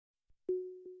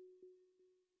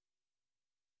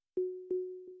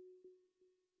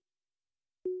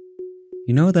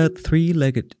You know that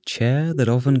three-legged chair that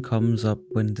often comes up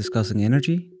when discussing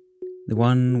energy? The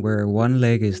one where one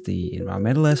leg is the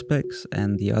environmental aspects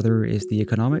and the other is the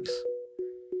economics?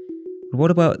 But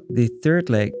what about the third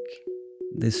leg,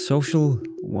 the social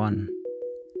one?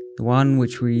 The one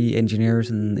which we engineers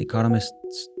and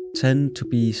economists tend to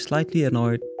be slightly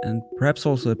annoyed and perhaps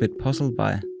also a bit puzzled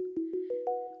by.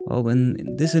 Well,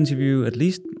 in this interview, at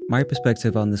least my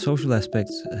perspective on the social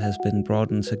aspects has been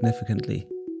broadened significantly.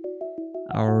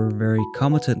 Our very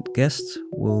competent guests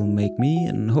will make me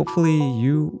and hopefully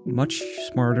you much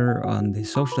smarter on the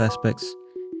social aspects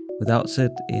without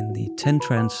sit in the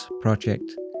TENTRANS project.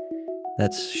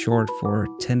 That's short for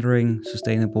Tendering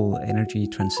Sustainable Energy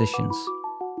Transitions.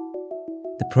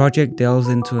 The project delves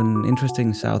into an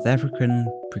interesting South African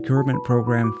procurement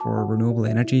program for renewable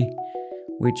energy,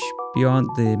 which beyond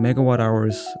the megawatt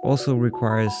hours also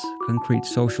requires concrete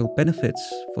social benefits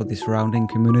for the surrounding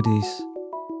communities.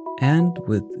 And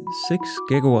with 6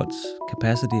 gigawatts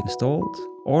capacity installed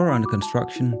or under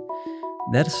construction,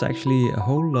 that's actually a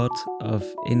whole lot of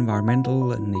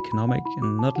environmental and economic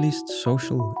and not least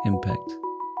social impact.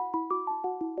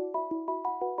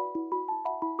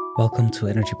 Welcome to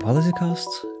Energy Policycast,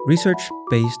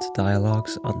 research-based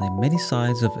dialogues on the many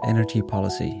sides of energy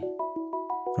policy.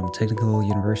 From Technical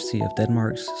University of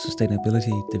Denmark's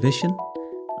Sustainability Division,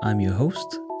 I'm your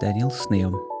host, Daniel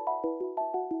Sneum.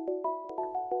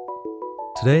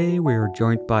 Today we are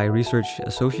joined by research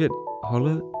associate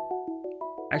Holle.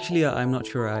 Actually, I'm not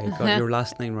sure I got your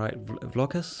last name right.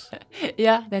 Vlokas?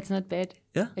 Yeah, that's not bad.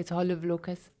 Yeah? It's Holle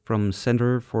Vlokas. From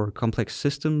Center for Complex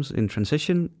Systems in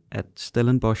Transition at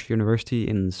Stellenbosch University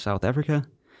in South Africa.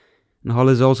 And Holle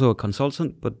is also a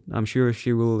consultant, but I'm sure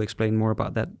she will explain more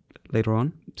about that later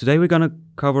on. Today we're going to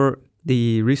cover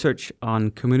the research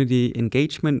on community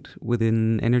engagement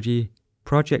within energy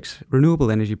projects,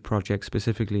 renewable energy projects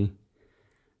specifically.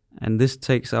 And this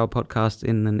takes our podcast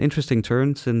in an interesting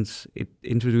turn since it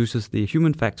introduces the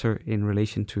human factor in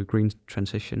relation to green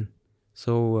transition.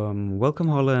 So welcome,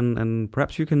 Holle, and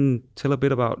perhaps you can tell a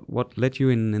bit about what led you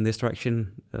in this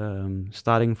direction,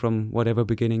 starting from whatever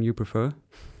beginning you prefer.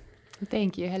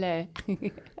 Thank you. Hello.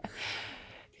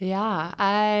 Yeah,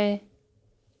 I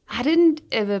didn't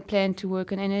ever plan to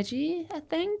work in energy, I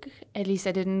think. At least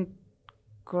I didn't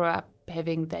grow up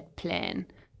having that plan.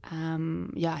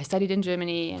 I studied in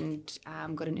Germany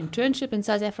and got an internship in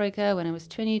South Africa when I was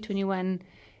 21,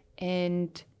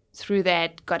 and through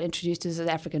that got introduced to the South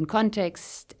African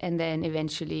context, and then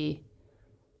eventually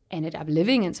ended up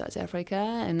living in South Africa,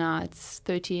 and now it's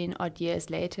 13 odd years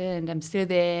later and I'm still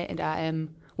there and I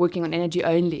am working on energy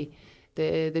only.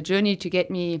 The journey to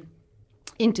get me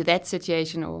into that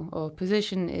situation or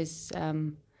position is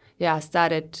I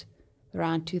started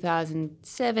around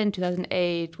 2007,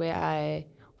 2008, where I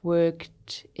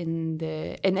worked in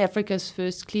Africa's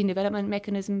first clean development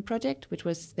mechanism project, which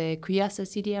was the Kuyasa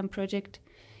CDM project,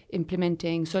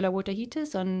 implementing solar water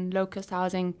heaters on low-cost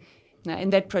housing.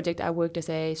 In that project, I worked as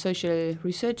a social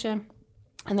researcher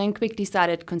and then quickly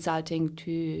started consulting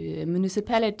to a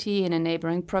municipality in a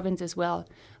neighboring province as well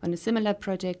on a similar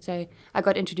project. So I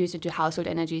got introduced into household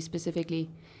energy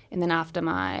specifically. And then after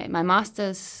my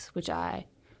master's, which I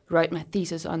wrote my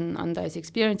thesis on those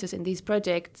experiences in these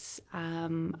projects,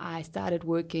 I started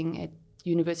working at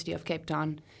University of Cape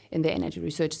Town in the Energy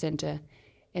Research Centre.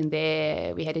 And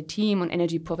there we had a team on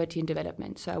energy poverty and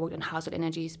development. So I worked on household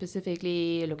energy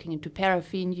specifically, looking into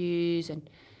paraffin use and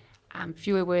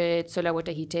fuel wood, solar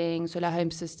water heating, solar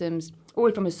home systems,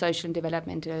 all from a social and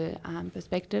developmental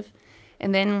perspective.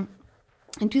 And then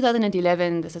in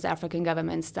 2011, the South African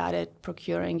government started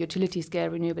procuring utility-scale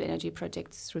renewable energy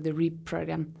projects through the REAP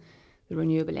program, the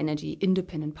Renewable Energy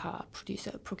Independent Power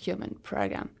Producer Procurement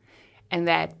Program. And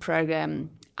that program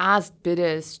asked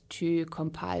bidders to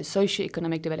compile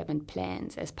socio-economic development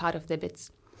plans as part of their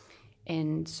bids.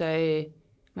 And so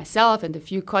myself and a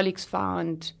few colleagues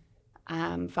found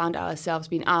ourselves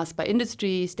being asked by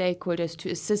industry stakeholders to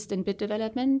assist in bid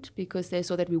development because they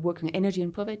saw that we work on energy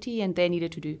and poverty and they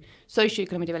needed to do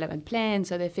socio-economic development plans.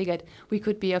 So they figured we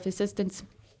could be of assistance.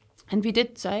 And we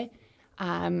did so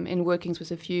in workings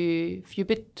with a few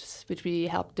bids which we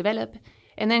helped develop,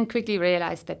 and then quickly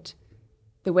realized that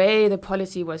the way the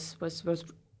policy was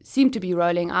seemed to be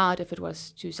rolling out, if it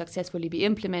was to successfully be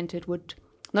implemented, would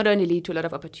not only lead to a lot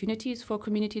of opportunities for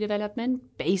community development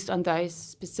based on those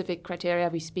specific criteria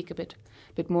we speak a bit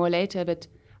more later, but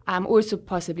also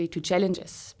possibly to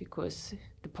challenges because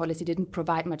the policy didn't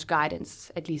provide much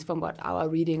guidance, at least from what our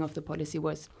reading of the policy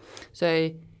was.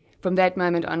 So from that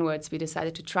moment onwards, we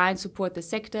decided to try and support the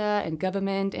sector and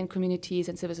government and communities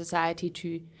and civil society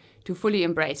to fully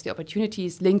embrace the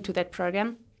opportunities linked to that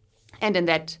program And in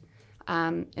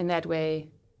that way,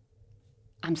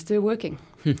 I'm still working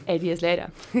 8 years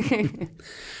later.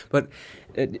 But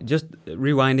just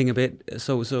rewinding a bit,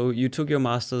 so you took your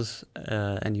master's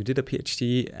and you did a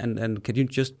PhD, and can you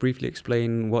just briefly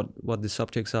explain what the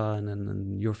subjects are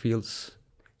and your fields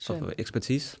of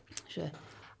expertise? Sure.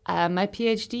 My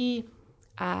PhD,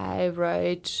 I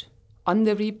wrote on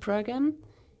the REAP program,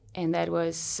 and that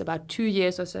was about 2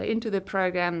 years or so into the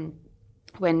program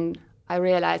when I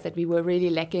realized that we were really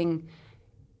lacking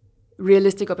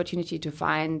realistic opportunity to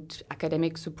find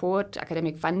academic support,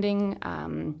 academic funding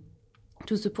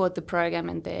to support the program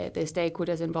and the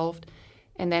stakeholders involved.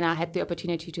 And then I had the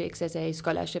opportunity to access a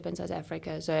scholarship in South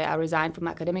Africa. So I resigned from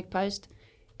my academic post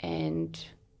and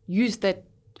used that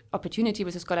opportunity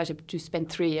with a scholarship to spend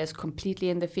 3 years completely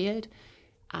in the field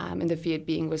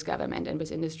being with government and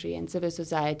with industry and civil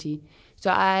society. So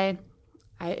I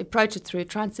approached it through a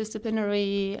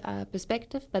transdisciplinary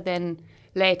perspective, but then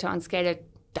later on scaled it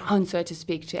down, so to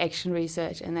speak, to action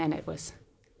research, and then it was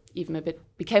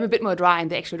became a bit more dry in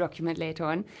the actual document later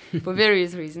on for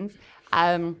various reasons.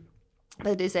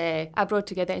 But I brought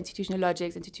together institutional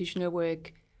logics, institutional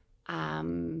work,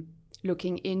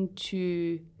 looking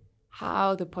into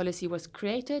how the policy was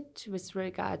created with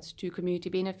regards to community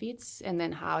benefits, and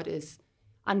then how it is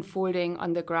unfolding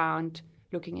on the ground,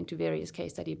 looking into various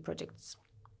case study projects.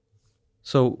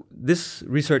 So this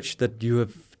research that you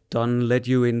have done led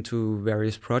you into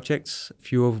various projects,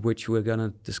 few of which we're going to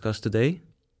discuss today.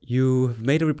 You have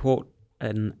made a report,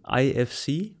 an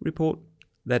IFC report,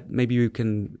 that maybe you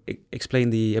can explain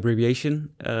the abbreviation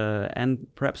and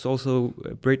perhaps also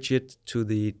bridge it to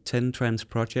the 10 Trans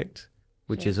project,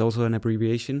 which is also an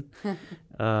abbreviation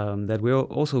that we're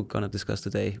also going to discuss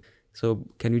today. So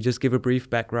can you just give a brief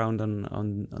background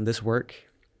on this work?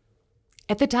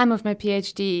 At the time of my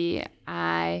PhD,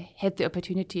 I had the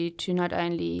opportunity to not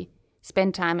only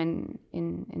spend time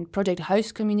in project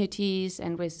host communities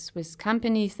and with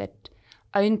companies that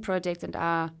own projects and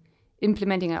are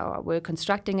implementing or were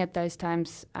constructing at those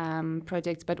times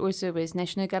projects, but also with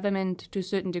national government to a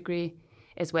certain degree,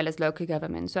 as well as local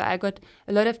government. So I got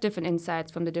a lot of different insights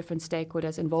from the different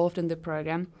stakeholders involved in the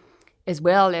program, as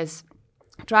well as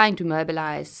trying to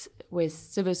mobilize with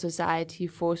civil society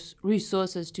for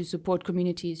resources to support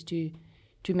communities to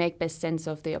make best sense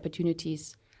of the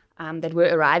opportunities that were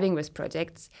arriving with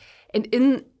projects. And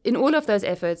in all of those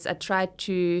efforts, I tried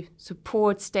to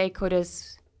support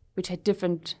stakeholders which had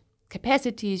different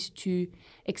capacities to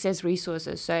access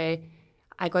resources. So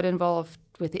I got involved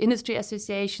with the industry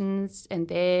associations, and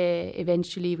there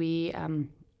eventually we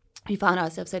found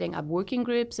ourselves setting up working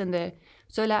groups in the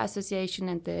Solar Association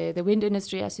and the Wind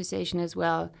Industry Association as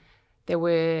well. There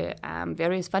were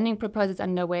various funding proposals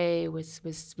underway with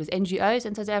NGOs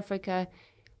in South Africa.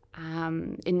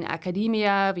 In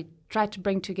academia, we tried to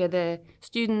bring together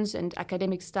students and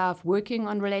academic staff working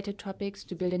on related topics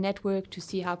to build a network to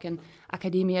see how can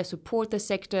academia support the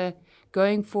sector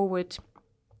going forward.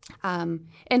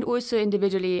 And also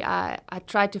individually, I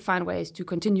tried to find ways to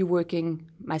continue working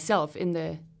myself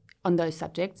on those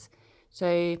subjects.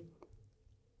 So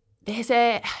there's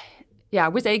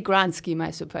with a grand scheme,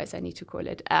 I suppose I need to call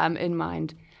it, in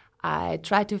mind, I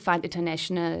try to find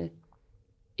international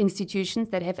institutions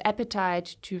that have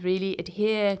appetite to really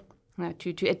adhere,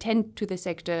 to attend to the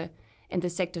sector and the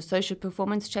sector's social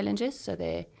performance challenges. So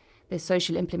the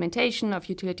social implementation of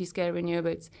utility-scale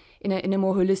renewables in a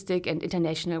more holistic and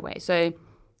international way. So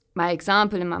my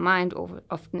example in my mind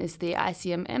often is the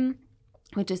ICMM,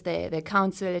 which is the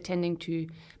council attending to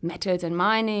metals and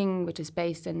mining, which is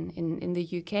based in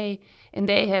the UK. And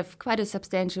they have quite a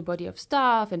substantial body of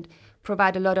staff and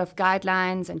provide a lot of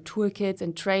guidelines and toolkits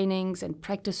and trainings and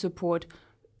practice support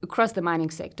across the mining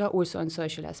sector, also on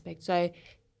social aspects. So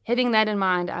having that in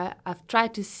mind, I've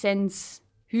tried to sense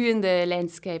who in the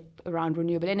landscape around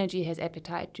renewable energy has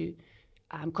appetite to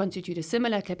constitute a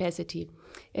similar capacity.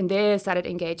 And there I started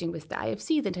engaging with the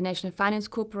IFC, the International Finance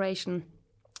Corporation,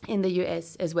 in the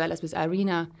US, as well as with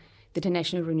IRENA, the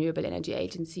International Renewable Energy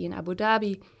Agency in Abu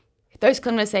Dhabi. Those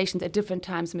conversations at different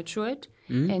times matured.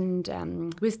 And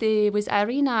with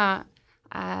IRENA,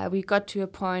 we got to a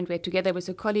point where together with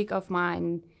a colleague of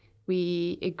mine,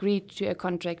 we agreed to a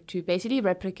contract to basically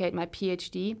replicate my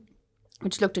PhD,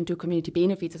 which looked into community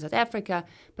benefits of South Africa,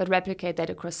 but replicate that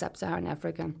across sub-Saharan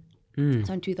Africa.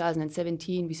 So in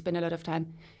 2017, we spent a lot of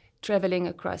time traveling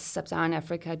across sub-Saharan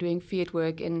Africa, doing field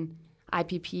work in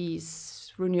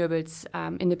IPPs, renewables,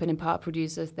 independent power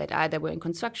producers that either were in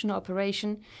construction or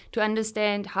operation, to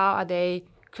understand how are they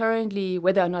currently,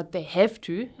 whether or not they have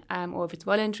to, or if it's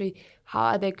voluntary, how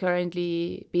are they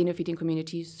currently benefiting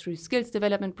communities through skills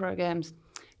development programs,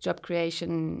 job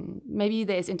creation. Maybe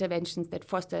there's interventions that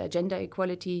foster gender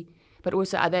equality, but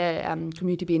also other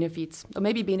community benefits, or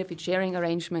maybe benefit sharing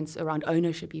arrangements around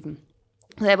ownership even.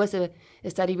 So that was a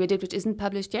study we did, which isn't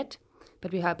published yet,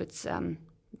 but we hope it's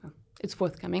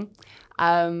forthcoming.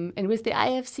 And with the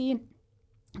IFC,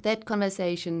 that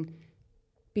conversation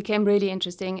became really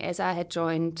interesting as I had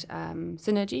joined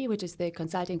Synergy, which is the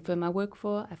consulting firm I work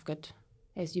for. I've got,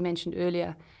 as you mentioned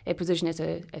earlier, a position as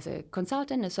a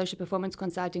consultant, a social performance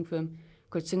consulting firm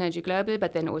called Synergy Global,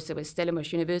 but then also with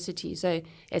Stellenbosch University. So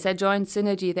as I joined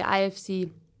Synergy, the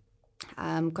IFC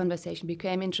conversation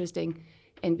became interesting,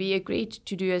 and we agreed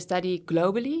to do a study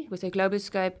globally with a global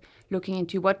scope, looking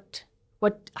into what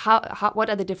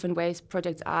are the different ways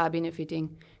projects are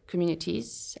benefiting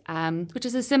communities, which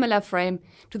is a similar frame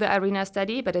to the IRENA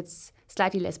study, but it's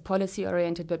slightly less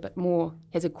policy-oriented, but more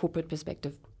has a corporate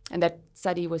perspective. And that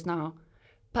study was now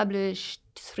published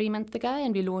 3 months ago,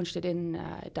 and we launched it in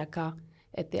Dakar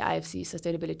at the IFC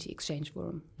Sustainability Exchange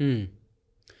Forum.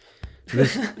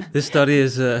 This study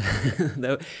is,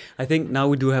 I think now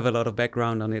we do have a lot of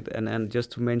background on it. And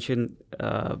just to mention,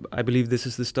 I believe this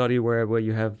is the study where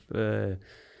you have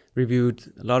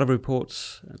reviewed a lot of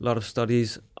reports, a lot of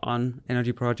studies on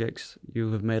energy projects.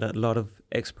 You have made a lot of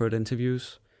expert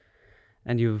interviews,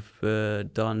 and you've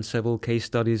done several case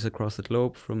studies across the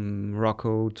globe, from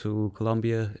Morocco to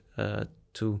Colombia,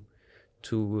 to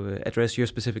address your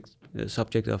specific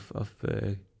subject of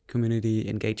community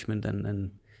engagement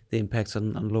and the impacts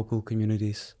on local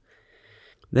communities.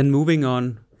 Then moving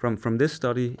on from this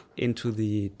study into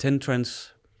the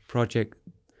TENTRANS project,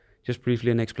 just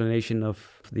briefly an explanation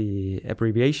of the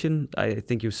abbreviation. I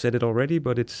think you said it already,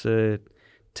 but it's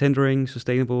Tendering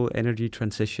Sustainable Energy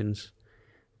Transitions.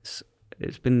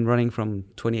 It's been running from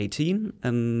 2018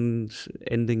 and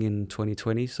ending in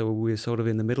 2020, so we're sort of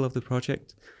in the middle of the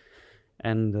project.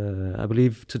 And I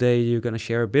believe today you're going to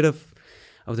share a bit of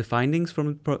the findings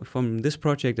from this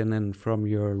project, and then from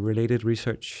your related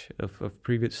research of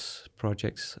previous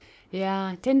projects.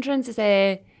 Yeah, TENTRANS is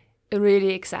a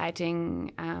really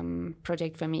exciting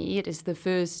project for me. It is the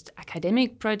first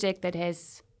academic project that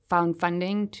has found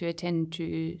funding to attend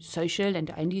to social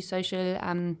and only social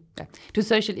to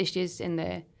social issues in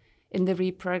the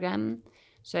REAP program.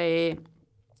 So it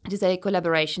is a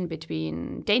collaboration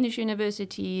between Danish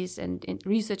universities and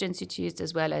research institutes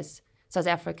as well as South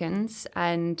Africans.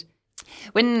 And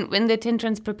when the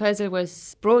TENTRANS proposal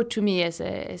was brought to me as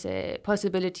a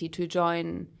possibility to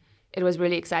join, it was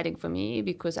really exciting for me,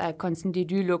 because I constantly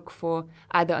do look for,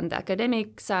 either on the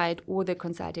academic side or the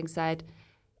consulting side,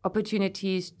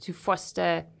 opportunities to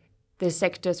foster the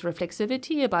sector's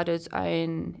reflexivity about its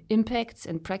own impacts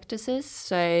and practices.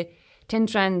 So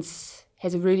TENTRANS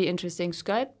has a really interesting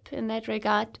scope in that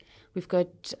regard. We've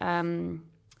got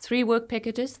 3 work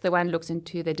packages. The one looks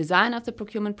into the design of the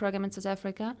procurement program in South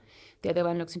Africa. The other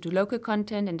one looks into local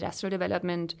content, industrial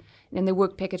development. And then the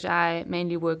work package I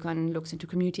mainly work on looks into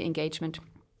community engagement.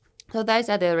 So those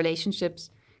are the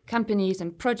relationships companies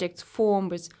and projects form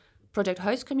with project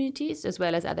host communities, as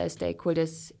well as other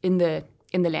stakeholders in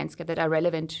the landscape that are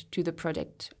relevant to the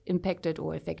project impacted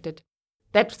or affected.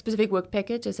 That specific work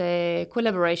package is a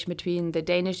collaboration between the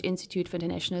Danish Institute for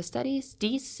International Studies,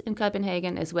 DIS, in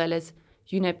Copenhagen, as well as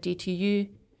UNEP DTU,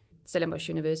 Stellenbosch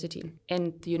University,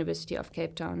 and the University of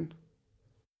Cape Town.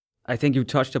 I think you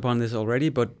touched upon this already,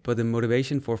 but the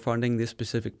motivation for funding this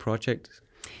specific project?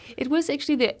 It was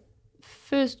actually the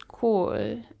first call,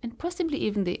 and possibly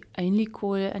even the only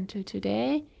call until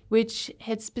today, which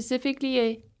had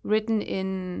specifically written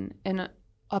in an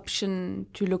option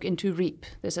to look into REAP,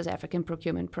 the South African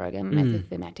Procurement Program, as a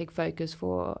thematic focus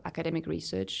for academic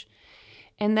research.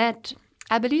 And that,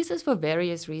 I believe, is for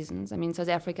various reasons. I mean, South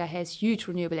Africa has huge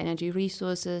renewable energy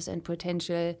resources and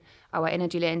potential. Our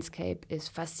energy landscape is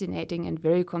fascinating and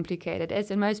very complicated,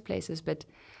 as in most places, but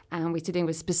we're sitting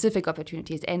with specific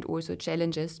opportunities and also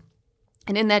challenges.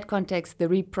 And in that context, the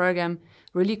REAP program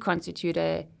really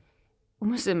constitutes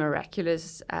almost a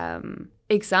miraculous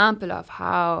example of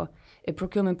how a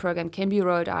procurement program can be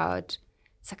rolled out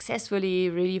successfully,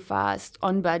 really fast,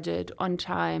 on budget, on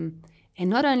time. And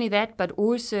not only that, but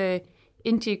also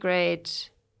integrate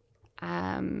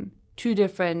 2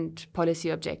 different policy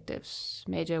objectives,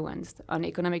 major ones, on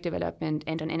economic development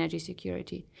and on energy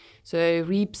security. So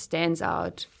REAP stands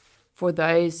out for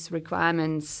those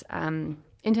requirements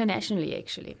internationally,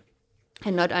 actually.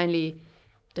 And not only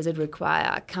does it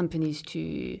require companies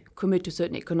to commit to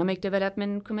certain economic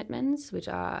development commitments, which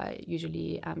are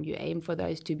usually, you aim for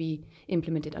those to be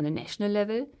implemented on a national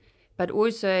level, but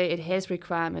also it has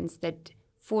requirements that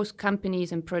force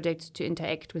companies and projects to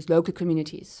interact with local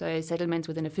communities. So settlements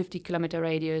within a 50-kilometer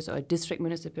radius or a district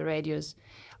municipal radius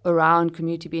around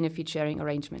community benefit sharing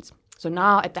arrangements. So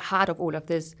now at the heart of all of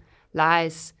this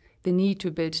lies the need to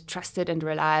build trusted and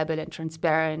reliable and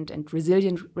transparent and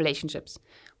resilient relationships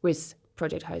with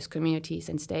project host communities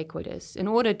and stakeholders in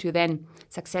order to then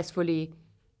successfully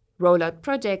roll out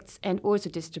projects and also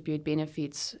distribute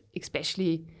benefits,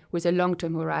 especially with a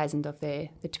long-term horizon of the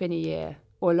 20-year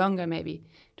or longer maybe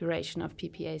duration of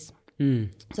PPAs.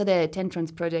 So the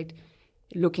Tentrans project,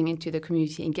 looking into the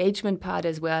community engagement part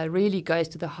as well, really goes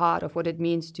to the heart of what it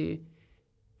means to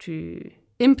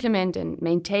implement and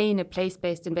maintain a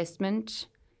place-based investment,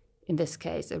 in this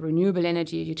case a renewable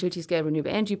energy, utility-scale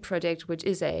renewable energy project, which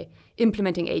is a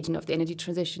implementing agent of the energy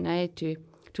transition, to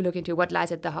look into what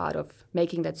lies at the heart of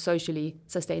making that socially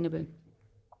sustainable.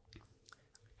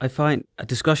 I find a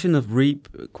discussion of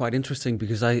REAP quite interesting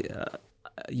because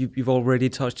you've already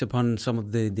touched upon some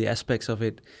of the aspects of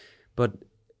it, but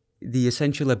the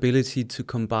essential ability to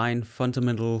combine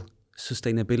fundamental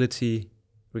sustainability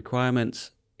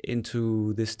requirements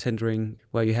into this tendering,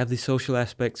 where you have the social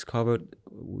aspects covered,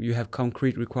 you have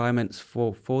concrete requirements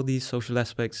for these social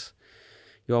aspects.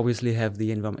 You obviously have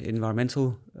the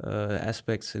environmental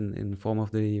aspects in form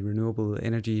of the renewable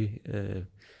energy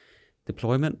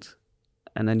deployment.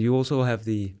 And then you also have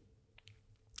the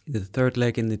third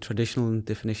leg in the traditional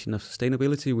definition of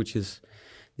sustainability, which is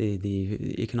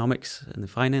the economics and the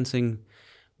financing,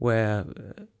 where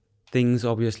things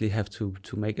obviously have to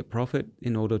make a profit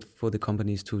in order for the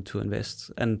companies to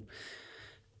invest.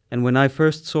 And when I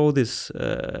first saw this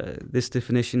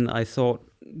definition, I thought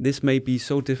this may be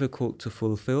so difficult to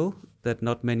fulfill that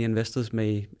not many investors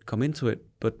may come into it.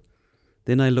 But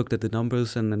then I looked at the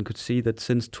numbers and could see that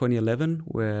since 2011,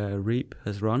 where REAP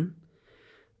has run,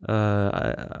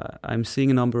 I'm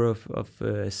seeing a number of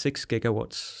 6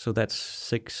 gigawatts. So that's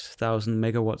 6,000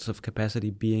 megawatts of capacity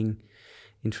being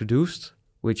introduced,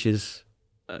 which is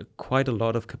quite a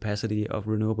lot of capacity of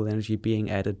renewable energy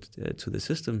being added to the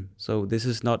system. So this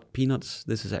is not peanuts.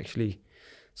 This is actually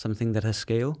something that has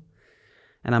scale.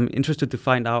 And I'm interested to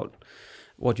find out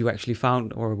what you actually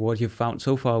found, or what you've found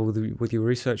so far with your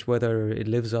research, whether it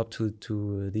lives up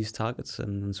to these targets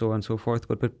and so on and so forth.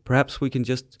 But perhaps we can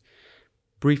just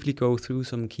briefly go through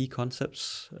some key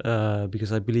concepts,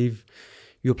 because I believe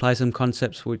you apply some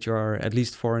concepts which are at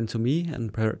least foreign to me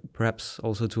and perhaps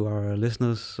also to our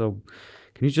listeners. So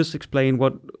can you just explain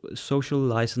what social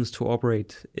license to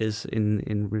operate is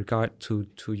in regard to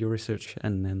your research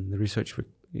and the research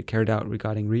you carried out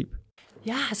regarding REAP?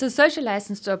 Yeah, so social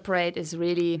license to operate is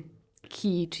really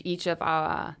key to each of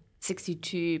our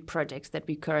 62 projects that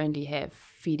we currently have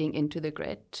feeding into the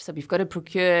grid. So we've got a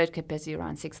procured capacity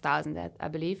around 6,000, I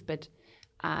believe, but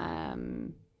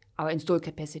our installed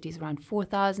capacity is around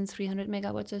 4,300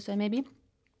 megawatts or so maybe.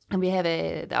 And we have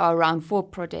our around 4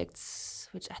 projects,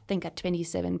 which I think are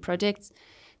 27 projects.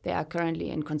 They are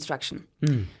currently in construction.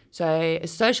 So a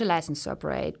social license to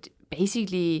operate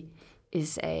basically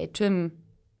is a term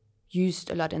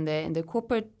used a lot in the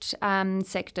corporate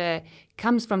sector,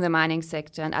 comes from the mining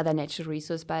sector and other natural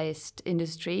resource-based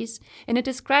industries, and it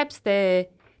describes the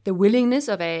willingness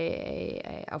of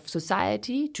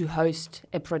society to host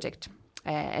a project,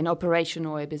 an operation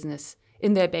or a business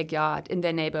in their backyard, in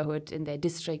their neighborhood, in their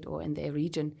district, or in their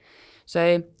region.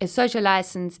 So a social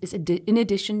license is in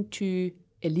addition to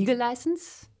a legal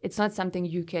license. It's not something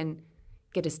you can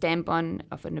get a stamp on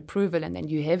of an approval and then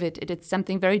you have it. It's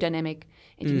something very dynamic,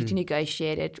 and you need to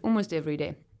negotiate it almost every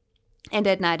day and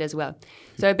at night as well.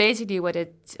 So basically what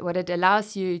it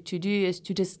allows you to do is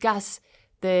to discuss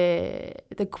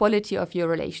the quality of your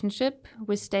relationship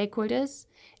with stakeholders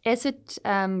as it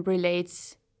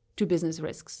relates to business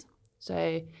risks.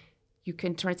 So you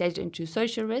can translate it into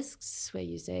social risks, where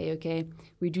you say, okay,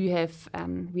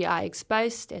 we are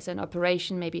exposed as an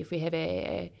operation. Maybe if we have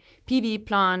a PV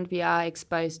plant, we are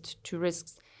exposed to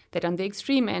risks that on the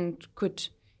extreme end could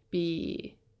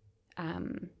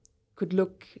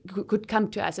come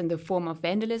to us in the form of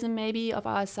vandalism maybe of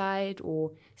our side,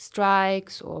 or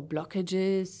strikes or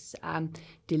blockages,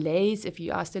 delays if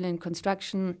you are still in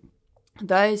construction.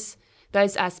 Those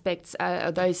aspects,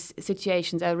 those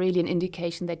situations are really an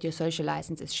indication that your social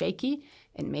license is shaky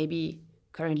and maybe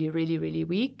currently really, really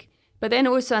weak. But then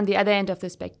also on the other end of the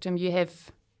spectrum, you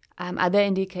have other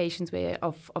indications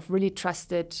of really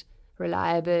trusted,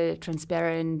 reliable,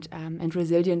 transparent, and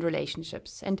resilient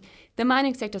relationships. And the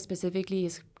mining sector specifically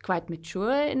is quite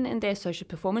mature in their social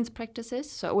performance practices.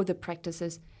 So all the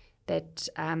practices that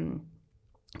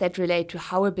relate to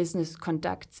how a business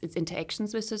conducts its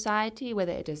interactions with society,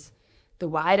 whether it is the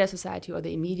wider society or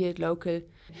the immediate local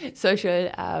social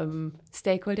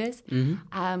stakeholders.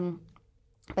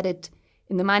 But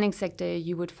in the mining sector,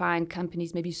 you would find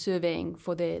companies maybe surveying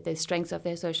for the strengths of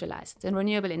their social license. In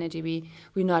renewable energy,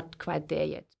 we're not quite there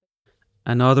yet.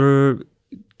 Another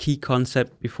key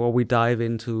concept before we dive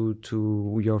into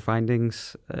your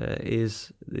findings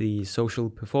is the social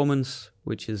performance,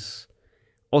 which is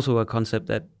also a concept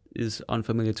that is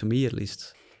unfamiliar to me, at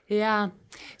least. Yeah.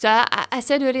 So I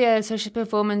said earlier, social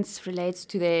performance relates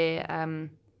to the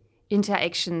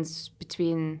interactions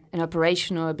between an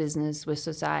operation or a business with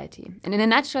society. And in a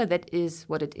nutshell, that is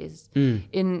what it is.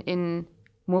 In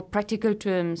more practical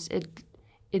terms,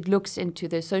 it looks into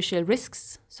the social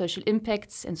risks, social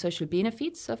impacts, and social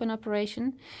benefits of an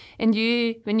operation. And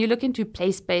when you look into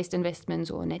place-based investments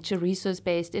or natural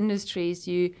resource-based industries,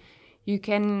 you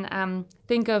can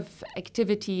think of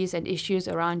activities and issues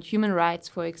around human rights,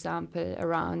 for example,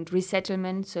 around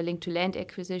resettlement, so linked to land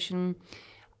acquisition,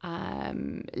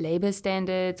 labor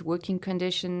standards, working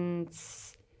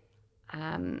conditions,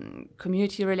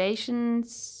 community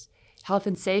relations, health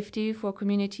and safety for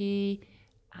community,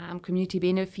 community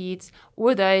benefits,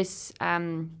 or those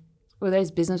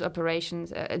business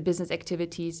operations, business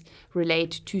activities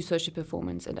relate to social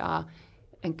performance and are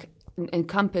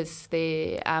encompass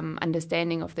the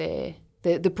understanding of the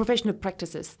professional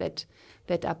practices that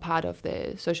are part of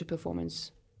the social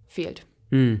performance field.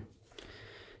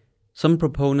 Some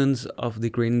proponents of the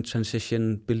green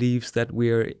transition believes that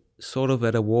we're sort of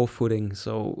at a war footing.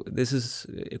 So this is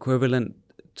equivalent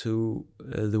to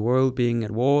the world being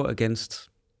at war against,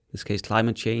 in this case,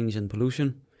 climate change and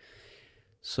pollution.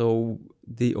 So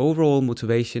the overall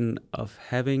motivation of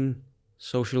having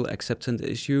social acceptance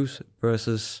issues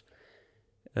versus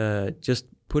just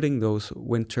putting those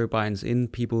wind turbines in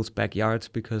people's backyards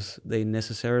because they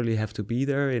necessarily have to be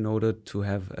there in order to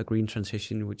have a green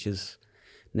transition, which is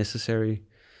necessary.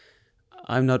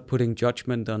 I'm not putting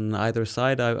judgment on either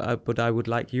side, but I would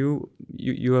like you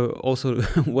are also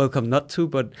welcome not to,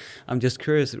 but I'm just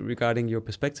curious regarding your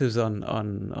perspectives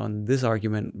on this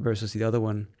argument versus the other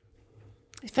one.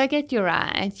 If I get you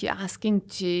right, you're asking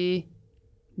to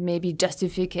maybe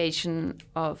justification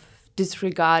of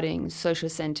disregarding social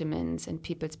sentiments and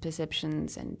people's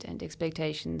perceptions and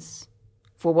expectations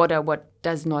for what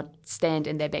does not stand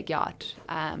in their backyard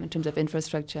in terms of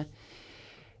infrastructure.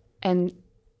 And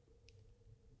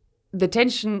the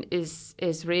tension is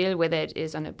real, whether it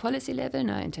is on a policy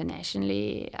level or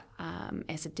internationally,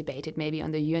 as it debated maybe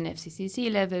on the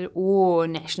UNFCCC level, or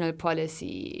national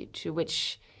policy to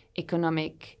which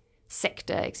economic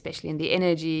sector, especially in the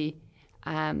energy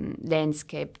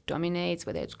landscape, dominates,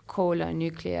 whether it's coal or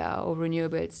nuclear or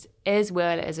renewables, as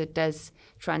well as it does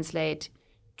translate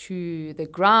to the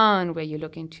ground, where you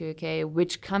look into, okay,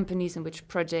 which companies and which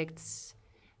projects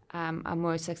are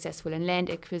more successful in land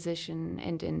acquisition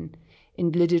and in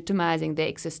legitimizing their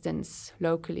existence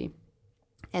locally.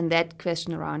 And that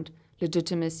question around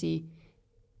legitimacy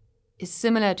is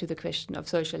similar to the question of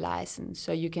social license.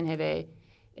 So you can have a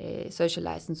social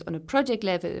license on a project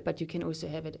level, but you can also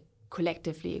have it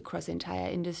collectively across the entire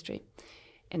industry.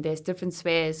 And there's different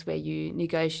spheres where you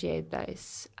negotiate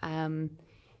those.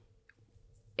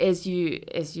 As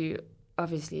you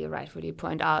obviously rightfully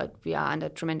point out, we are under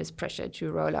tremendous pressure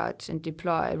to roll out and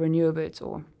deploy renewables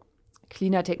or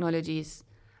cleaner technologies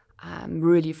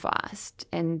really fast.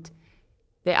 And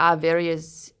there are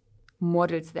various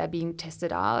models that are being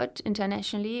tested out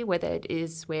internationally, whether it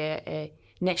is where a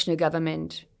national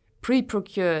government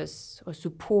pre-procures or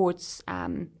supports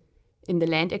in the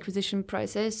land acquisition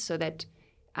process so that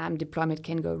deployment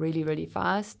can go really, really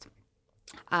fast,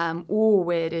 or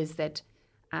where it is that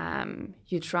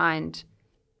you try and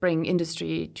bring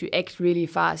industry to act really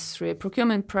fast through a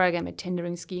procurement program, a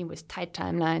tendering scheme with tight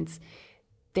timelines.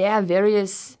 There are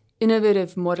various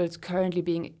innovative models currently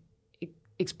being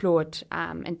explored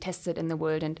and tested in the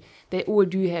world, and they all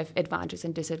do have advantages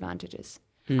and disadvantages.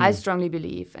 I strongly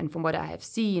believe, and from what I have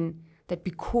seen, that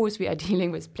because we are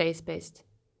dealing with place-based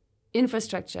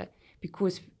infrastructure,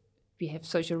 because we have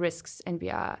social risks and we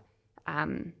are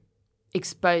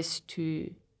exposed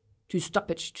to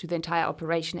stoppage to the entire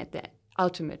operation at the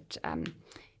ultimate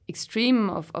extreme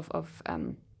of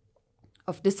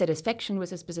dissatisfaction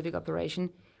with a specific operation,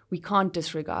 we can't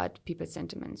disregard people's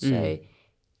sentiments. So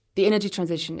the energy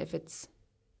transition, if it's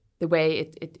the way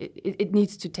it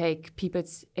needs to take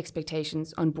people's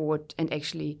expectations on board and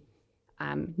actually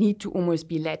need to almost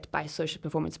be led by social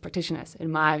performance practitioners,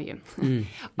 in my view.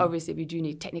 Obviously, we do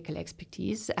need technical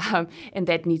expertise, and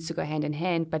that needs to go hand in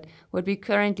hand. But what we're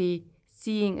currently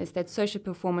seeing is that social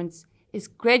performance is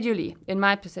gradually, in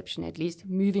my perception at least,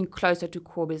 moving closer to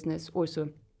core business also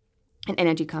and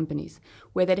energy companies,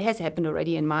 where that has happened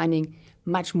already in mining,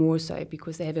 much more so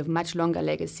because they have a much longer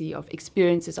legacy of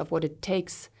experiences of what it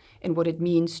takes and what it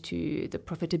means to the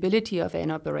profitability of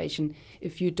an operation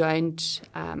if you don't,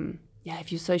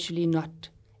 if you're socially not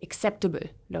acceptable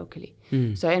locally.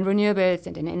 So in renewables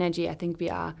and in energy, I think we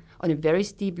are on a very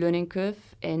steep learning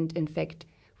curve, and in fact,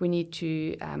 we need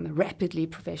to rapidly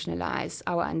professionalize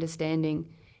our understanding,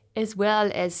 as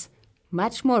well as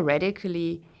much more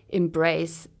radically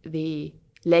embrace the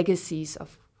legacies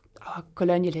of our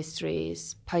colonial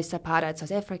histories, post-apartheid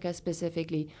South Africa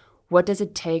specifically. What does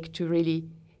it take to really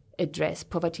address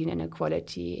poverty and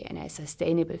inequality in a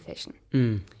sustainable fashion?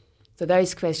 So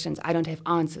those questions I don't have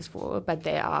answers for, but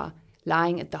they are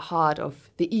lying at the heart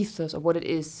of the ethos of what it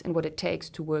is and what it takes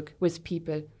to work with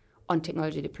people on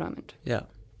technology deployment. Yeah.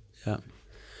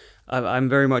 I'm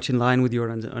very much in line with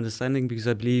your understanding, because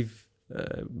I believe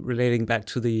relating back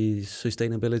to the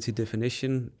sustainability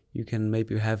definition, you can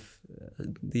maybe have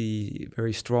the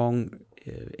very strong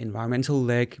environmental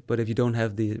leg, but if you don't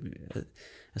have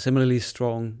a similarly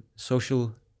strong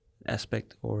social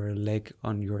aspect or leg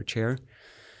on your chair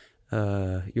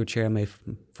may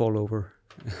fall over,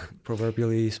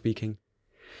 proverbially speaking.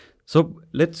 So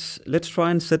let's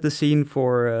try and set the scene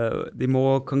for the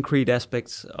more concrete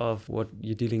aspects of what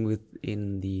you're dealing with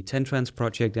in the TENTrans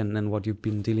project and what you've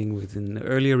been dealing with in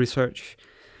earlier research.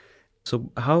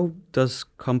 So how does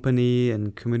company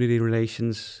and community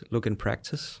relations look in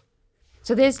practice?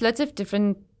 So there's lots of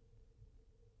different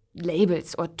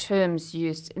labels or terms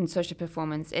used in social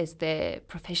performance as the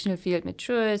professional field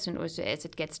matures and also as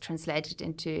it gets translated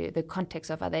into the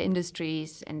context of other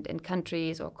industries and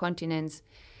countries or continents.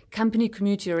 Company,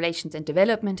 community relations and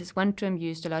development is one term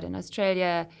used a lot in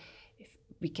Australia.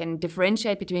 We can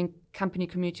differentiate between company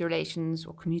community relations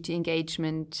or community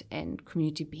engagement and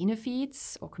community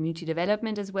benefits or community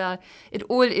development as well. It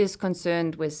all is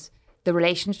concerned with the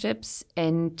relationships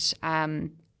and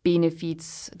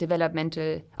benefits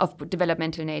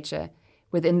developmental nature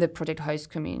within the project host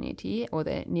community or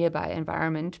the nearby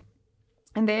environment.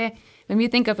 And there, when we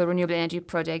think of a renewable energy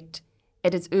project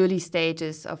at its early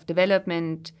stages of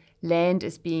development, land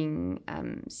is being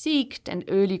seeked and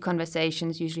early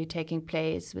conversations usually taking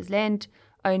place with land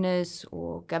owners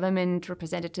or government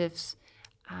representatives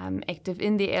active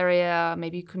in the area,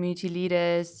 maybe community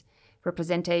leaders,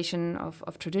 representation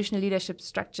of traditional leadership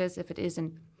structures if it is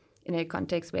in a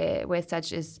context where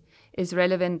such is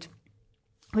relevant,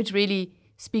 which really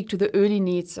speak to the early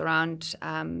needs around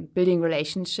building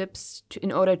relationships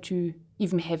in order to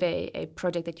even have a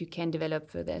project that you can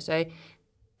develop further. So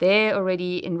there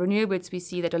already in renewables, we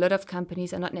see that a lot of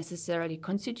companies are not necessarily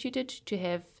constituted to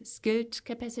have skilled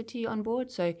capacity on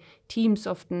board. So teams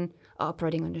often are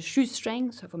operating on a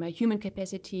shoestring, so from a human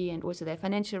capacity and also their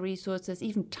financial resources,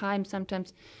 even time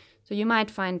sometimes. So you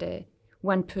might find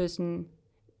one person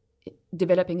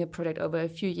developing a product over a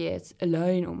few years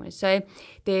alone almost. So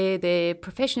the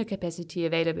professional capacity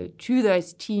available to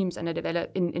those teams in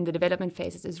the development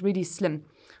phases is really slim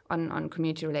on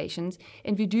community relations.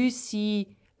 And we do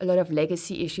see a lot of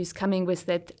legacy issues coming with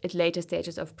that at later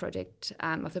stages of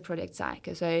the project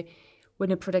cycle. So when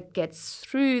a product gets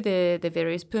through the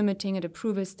various permitting and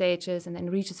approval stages and then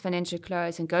reaches financial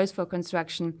close and goes for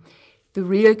construction, the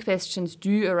real questions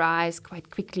do arise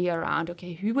quite quickly around,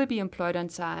 okay, who will be employed on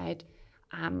site?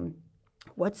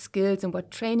 What skills and what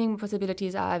training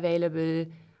possibilities are available?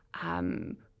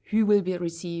 Who will be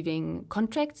receiving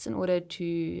contracts in order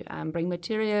to bring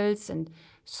materials and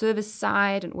service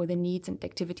side and all the needs and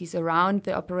activities around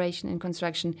the operation and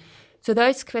construction? So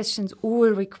those questions all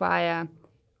require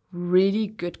really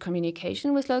good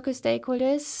communication with local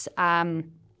stakeholders,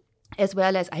 as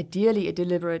well as ideally a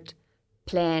deliberate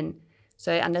plan.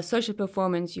 So under social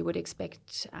performance, you would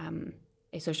expect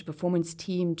a social performance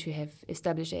team to have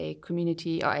established a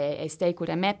community or a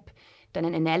stakeholder map, done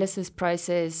an analysis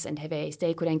process and have a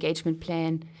stakeholder engagement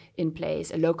plan in place,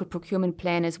 a local procurement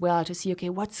plan as well to see, okay,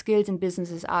 what skills and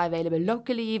businesses are available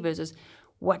locally versus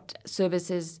what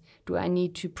services do I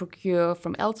need to procure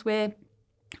from elsewhere,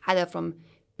 either from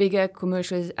bigger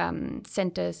commercial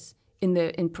centers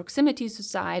in proximity to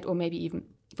site or maybe even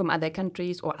from other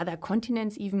countries or other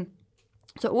continents even.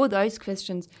 So all those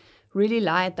questions really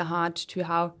lie at the heart to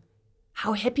how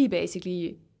happy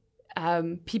basically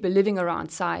people living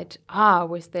around site are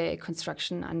with the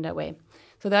construction underway.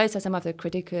 So those are some of the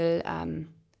critical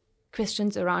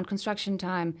questions around construction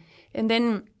time. And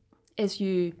then as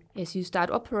you start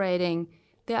operating,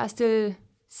 there are still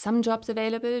some jobs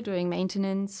available during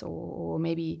maintenance or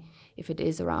maybe if it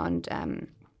is around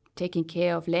taking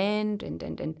care of land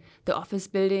and the office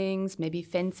buildings, maybe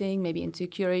fencing, maybe in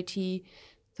security.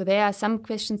 So there are some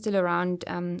questions still around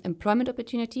employment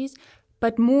opportunities,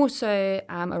 but more so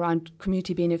around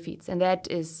community benefits. And that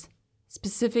is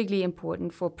specifically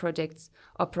important for projects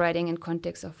operating in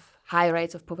context of high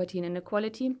rates of poverty and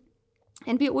inequality.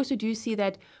 And we also do see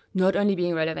that not only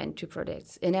being relevant to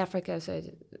projects in Africa,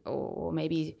 or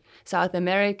maybe South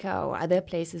America or other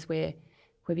places where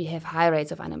we have high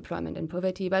rates of unemployment and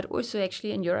poverty, but also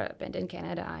actually in Europe and in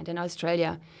Canada and in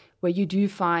Australia, where you do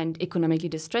find economically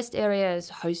distressed areas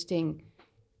hosting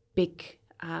big,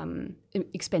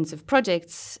 expensive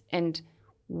projects. And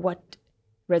what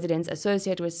residents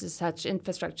associate with such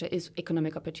infrastructure is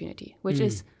economic opportunity, which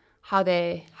is how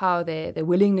the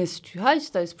willingness to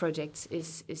host those projects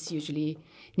is usually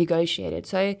negotiated.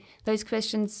 So those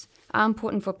questions are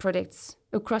important for projects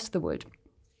across the world.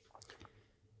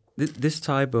 This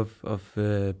type of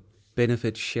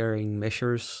benefit sharing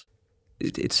measures,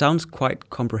 it sounds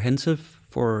quite comprehensive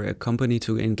for a company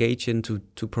to engage in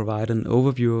to provide an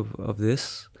overview of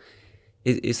this.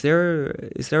 Is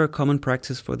there a common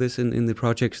practice for this in the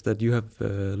projects that you have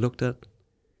looked at?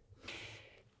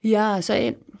 Yeah,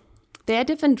 so there are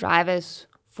different drivers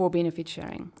for benefit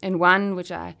sharing. And one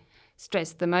which I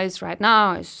stress the most right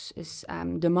now is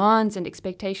demands and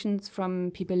expectations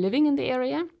from people living in the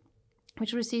area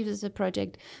which receives a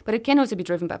project. But it can also be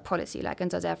driven by policy, like in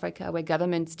South Africa, where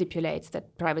government stipulates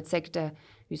that private sector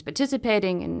who's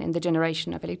participating in the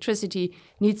generation of electricity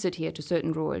needs to adhere to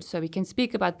certain rules. So we can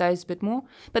speak about those a bit more.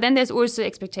 But then there's also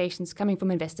expectations coming from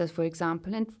investors, for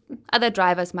example, and other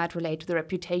drivers might relate to the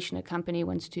reputation a company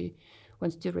wants to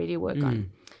really work on.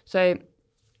 So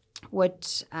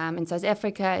what in South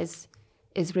Africa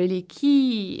is really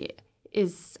key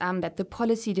is that the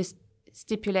policy just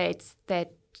stipulates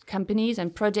that companies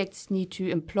and projects need to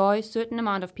employ a certain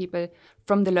amount of people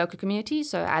from the local community,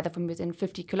 so either from within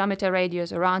 50-kilometer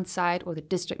radius around site or the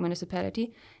district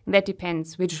municipality. And that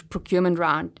depends which procurement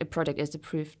round a project is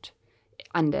approved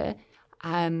under.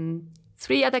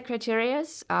 3 other criteria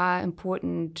are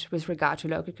important with regard to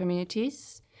local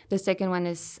communities. The second one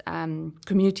is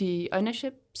community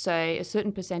ownership. So a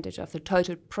certain percentage of the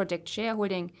total project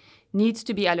shareholding needs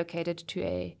to be allocated to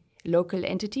a local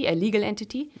entity, a legal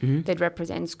entity that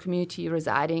represents community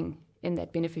residing in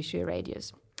that beneficiary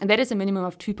radius. And that is a minimum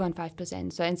of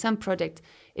 2.5%. So in some projects,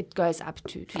 it goes up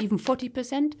to even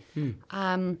 40%.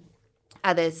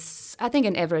 Others, I think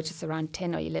on average, it's around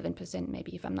 10 or 11%,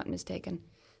 maybe, if I'm not mistaken.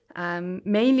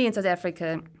 Mainly in South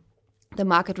Africa, the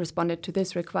market responded to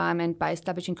this requirement by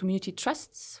establishing community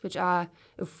trusts, which are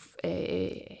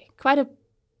quite a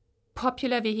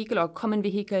popular vehicle or common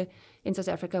vehicle in South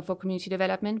Africa for community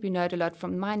development. We know it a lot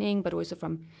from mining, but also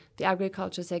from the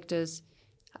agriculture sectors,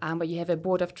 where you have a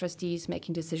board of trustees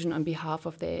making decision on behalf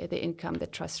of the income the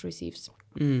trust receives.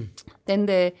 Then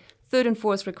the third and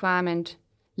fourth requirement,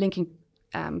 linking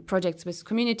projects with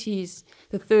communities.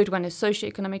 The third one is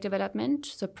socioeconomic development.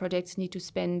 So projects need to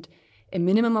spend a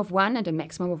minimum of 1 and a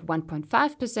maximum of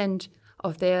 1.5%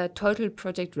 of their total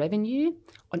project revenue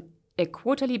on a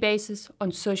quarterly basis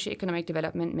on socioeconomic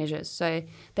development measures. So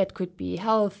that could be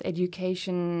health,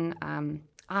 education,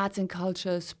 arts and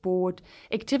culture, sport,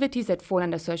 activities that fall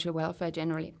under social welfare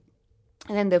generally.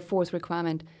 And then the fourth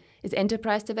requirement is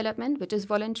enterprise development, which is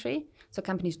voluntary. So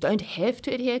companies don't have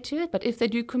to adhere to it, but if they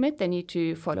do commit, they need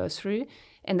to follow through.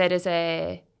 And that is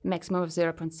a maximum of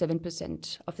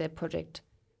 0.7% of their project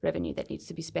revenue that needs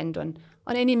to be spent on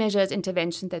any measures,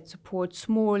 interventions that support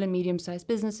small and medium-sized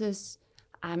businesses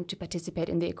to participate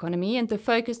in the economy. And the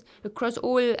focus across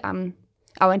all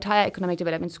our entire economic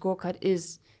development scorecard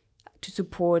is to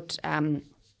support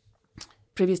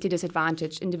previously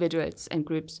disadvantaged individuals and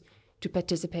groups to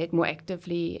participate more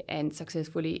actively and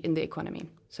successfully in the economy.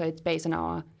 So it's based on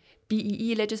our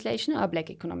BEE legislation, our Black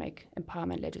Economic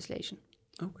Empowerment legislation.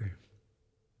 Okay.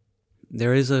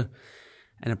 There is an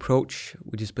approach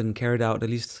which has been carried out, at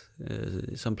least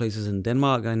some places in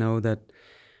Denmark. I know that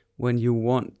when you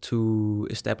want to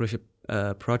establish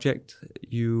a project,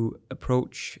 you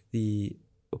approach the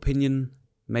opinion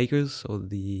makers or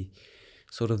the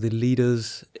sort of the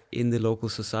leaders in the local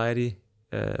society,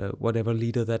 whatever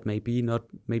leader that may be,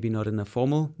 maybe not in a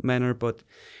formal manner, but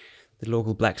the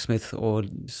local blacksmith or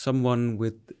someone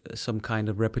with some kind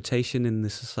of reputation in the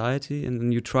society,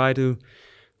 and you try to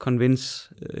convince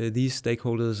these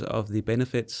stakeholders of the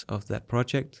benefits of that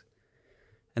project.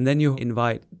 And then you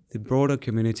invite the broader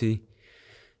community,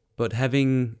 but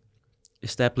having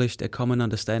established a common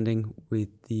understanding with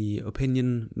the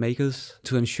opinion makers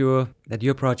to ensure that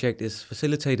your project is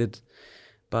facilitated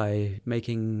by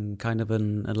making kind of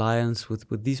an alliance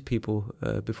with these people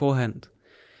beforehand.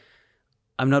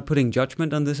 I'm not putting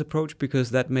judgment on this approach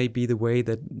because that may be the way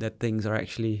that things are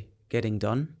actually getting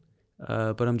done.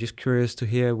 But I'm just curious to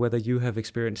hear whether you have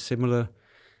experienced similar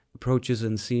approaches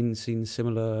and seen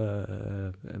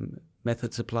similar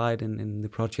methods applied in the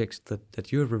projects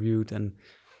that you have reviewed. And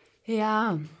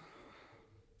yeah,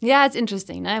 it's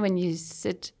interesting, no? When you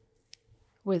sit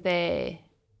with a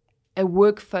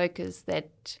work focus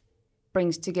that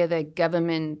brings together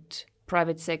government,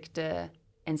 private sector,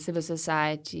 and civil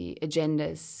society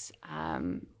agendas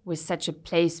with such a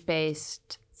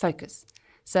place-based focus.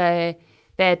 So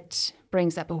that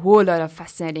brings up a whole lot of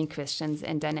fascinating questions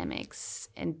and dynamics,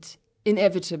 and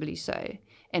inevitably so,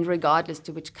 and regardless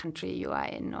to which country you are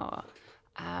in, or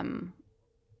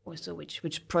also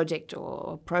which project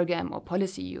or program or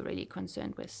policy you're really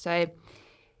concerned with. So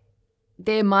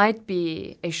there might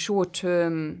be a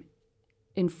short-term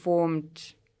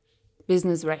informed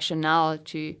business rationale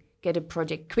to get a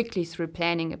project quickly through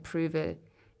planning approval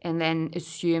and then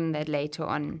assume that later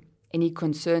on any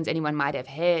concerns anyone might have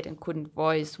had and couldn't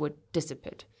voice would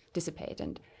dissipate.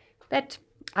 And that,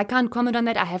 I can't comment on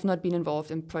that. I have not been involved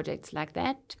in projects like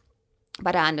that,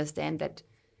 but I understand that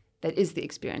that is the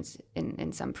experience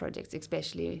in some projects,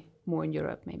 especially more in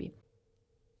Europe maybe.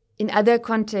 In other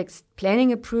contexts,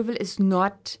 planning approval is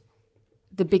not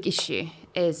the big issue,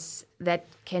 is that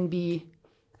can be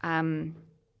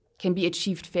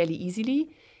achieved fairly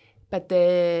easily, but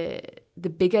the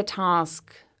bigger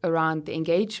task around the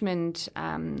engagement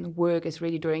work is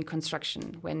really during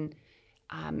construction, when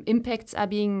impacts are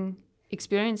being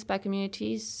experienced by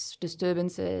communities,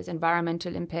 disturbances,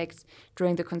 environmental impacts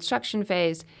during the construction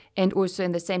phase, and also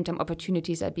in the same time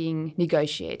opportunities are being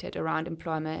negotiated around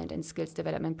employment and skills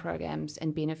development programs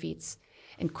and benefits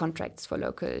and contracts for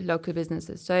local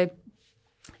businesses. So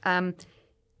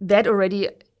that already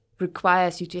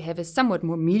requires you to have a somewhat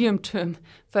more medium-term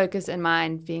focus in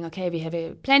mind, being, okay, we have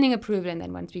a planning approval, and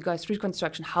then once we go through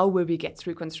construction, how will we get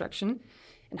through construction?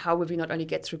 And how will we not only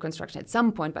get through construction at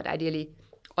some point, but ideally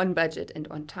on budget and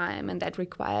on time? And that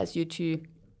requires you to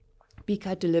be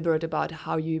quite deliberate about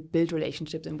how you build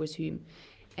relationships and with whom.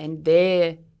 And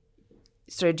their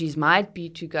strategies might be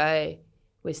to go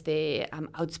with their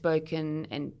outspoken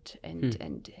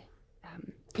and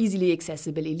easily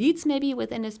accessible elites maybe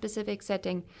within a specific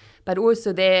setting, but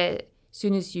also there, as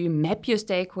soon as you map your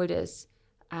stakeholders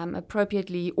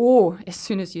appropriately, or as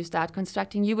soon as you start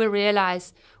constructing, you will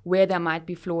realize where there might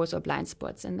be flaws or blind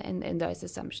spots in those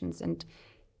assumptions. And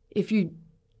if you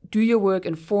do your work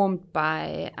informed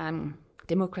by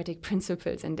democratic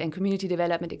principles and community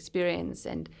development experience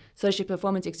and social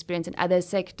performance experience in other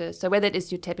sectors, so whether it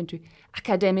is you tap into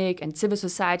academic and civil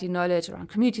society knowledge around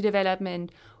community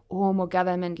development, or more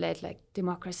government-led like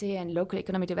democracy and local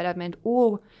economic development,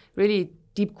 or really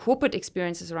deep corporate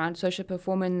experiences around social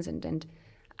performance and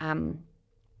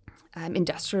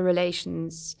industrial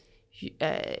relations,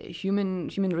 human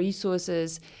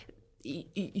resources,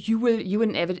 you will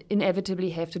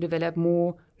inevitably have to develop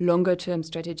more longer-term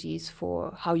strategies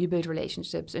for how you build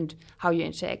relationships and how you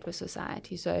interact with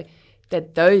society. So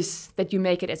that you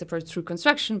make it as approach through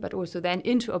construction, but also then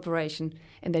into operation,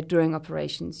 and that during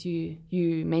operations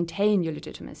you maintain your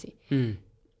legitimacy.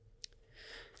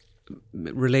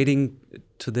 Relating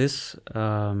to this,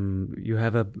 you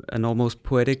have an almost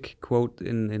poetic quote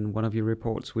in one of your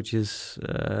reports, which is,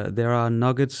 there are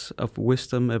nuggets of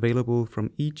wisdom available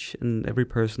from each and every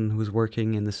person who's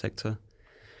working in the sector.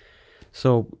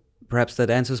 So perhaps that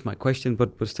answers my question,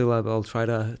 but still I'll try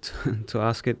to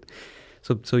ask it.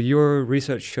 So your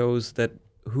research shows that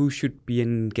who should be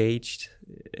engaged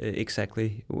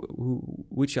exactly?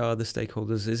 Which are the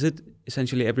stakeholders? Is it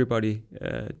essentially everybody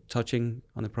touching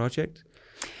on the project?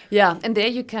 Yeah, and there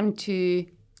you come to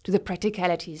the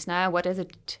practicalities. Now, what does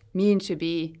it mean to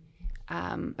be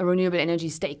a renewable energy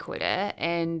stakeholder?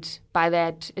 And by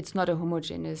that, it's not a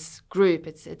homogeneous group.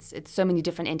 It's so many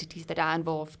different entities that are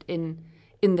involved in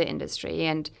the industry.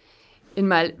 And in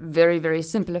my very, very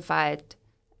simplified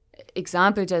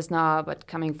example just now, but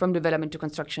coming from development to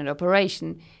construction and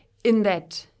operation, in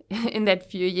that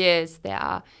few years, there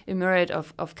are a myriad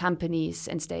of companies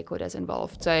and stakeholders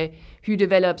involved. So who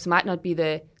develops might not be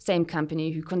the same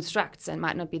company who constructs, and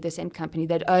might not be the same company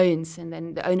that owns, and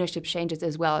then the ownership changes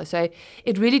as well. So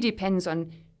it really depends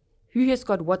on who has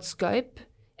got what scope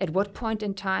at what point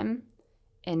in time,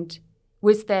 and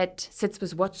with that sits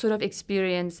with what sort of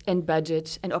experience and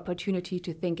budget and opportunity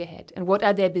to think ahead, and what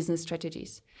are their business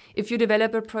strategies. If you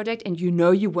develop a project and you know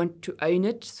you want to own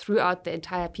it throughout the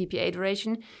entire PPA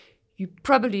duration, you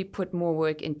probably put more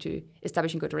work into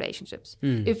establishing good relationships.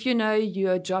 If you know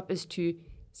your job is to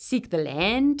seek the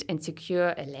land and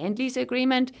secure a land lease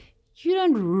agreement, you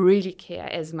don't really care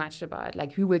as much about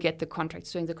like who will get the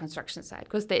contracts during the construction side,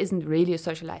 because there isn't really a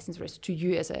social license risk to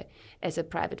you as a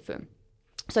private firm.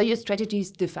 So your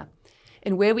strategies differ.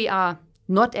 And where we are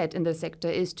not at in the sector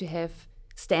is to have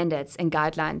standards and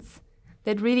guidelines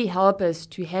that really help us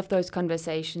to have those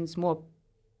conversations more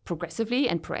progressively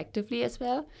and proactively as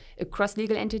well across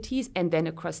legal entities and then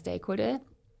across stakeholder,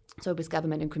 so with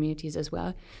government and communities as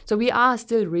well. So we are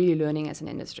still really learning as an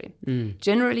industry.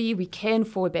 Generally, we can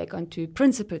fall back onto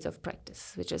principles of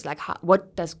practice, which is like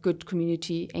what does good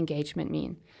community engagement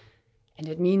mean? And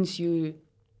it means you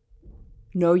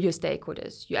know your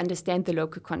stakeholders, you understand the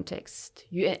local context,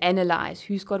 you analyze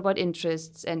who's got what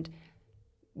interests and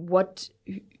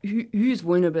who's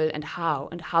vulnerable and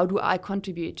how do I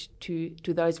contribute to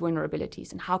those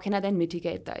vulnerabilities and how can I then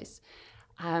mitigate those.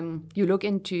 You look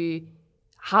into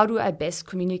how do I best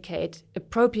communicate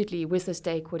appropriately with the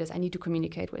stakeholders I need to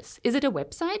communicate with. Is it a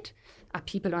website? Are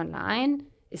people online?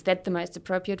 Is that the most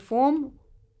appropriate form?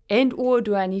 And or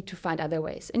do I need to find other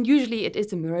ways? And usually it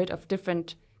is a myriad of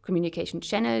different communication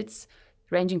channels,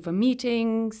 ranging from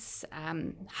meetings,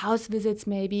 house visits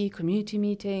maybe, community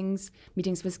meetings,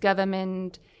 meetings with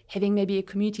government, having maybe a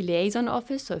community liaison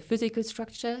office, so a physical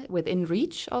structure within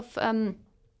reach of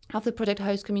the project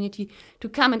host community to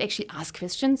come and actually ask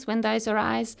questions when those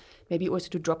arise, maybe also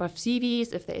to drop off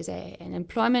CVs if there is an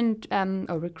employment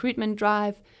or recruitment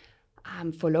drive,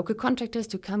 for local contractors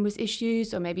to come with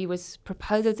issues or maybe with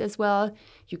proposals as well.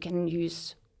 You can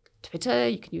use Twitter,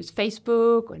 you can use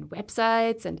Facebook and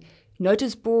websites and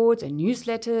notice boards and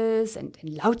newsletters and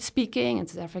loudspeaking. In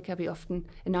South Africa, we often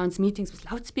announce meetings with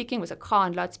loudspeaking, with a car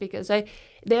and loudspeaker. So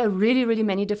there are really, really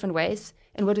many different ways.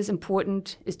 And what is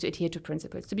important is to adhere to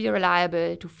principles, to be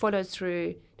reliable, to follow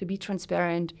through, to be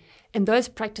transparent. And those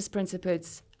practice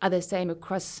principles are the same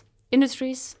across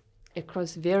industries,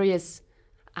 across various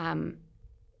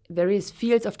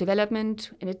fields of development.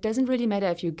 And it doesn't really matter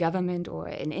if you're government or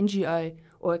an NGO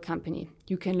or a company.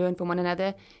 You can learn from one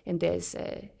another, and there's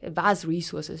vast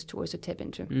resources to also tap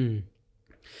into.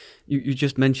 You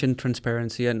just mentioned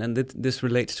transparency, and this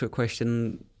relates to a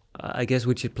question, I guess,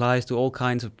 which applies to all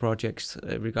kinds of projects,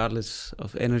 regardless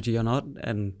of energy or not,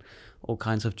 and all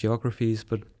kinds of geographies.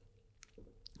 But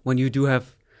when you do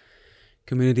have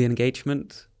community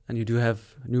engagement, and you do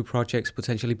have new projects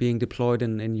potentially being deployed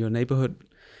in your neighborhood,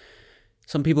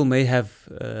 some people may have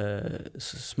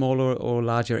smaller or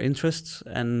larger interests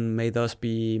and may thus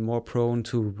be more prone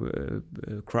to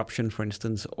corruption, for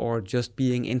instance, or just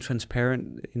being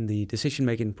intransparent in the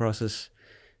decision-making process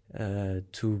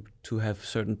to have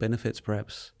certain benefits,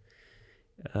 perhaps.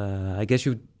 I guess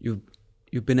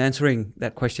you've been answering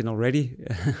that question already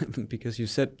because you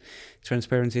said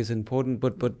transparency is important,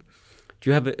 but do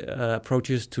you have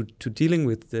approaches to dealing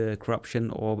with the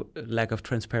corruption or lack of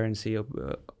transparency or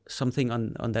something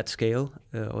on that scale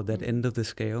or that end of the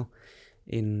scale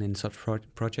in such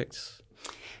projects?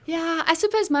 Yeah, I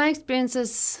suppose my experience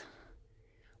is,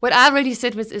 what I really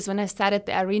sit with is when I started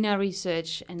the ARENA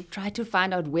research and tried to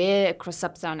find out where across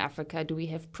sub-Saharan Africa do we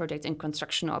have projects in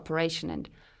construction or operation, and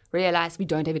realized we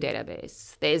don't have a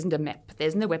database. There isn't a map. There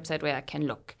isn't a website where I can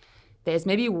look. There's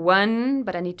maybe one,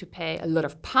 but I need to pay a lot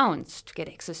of pounds to get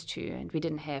access to, and we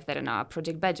didn't have that in our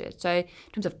project budget. So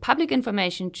in terms of public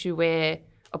information to where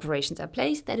operations are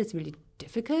placed, that is really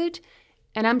difficult.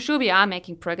 And I'm sure we are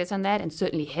making progress on that, and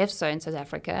certainly have so in South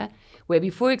Africa, where we,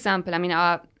 for example, I mean,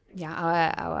 our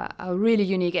really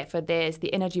unique effort there is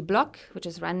the Energy Block, which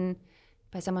is run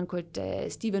by someone called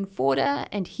Stephen Forder,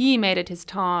 and he made it his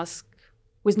task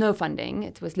with no funding.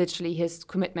 It was literally his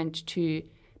commitment to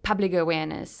public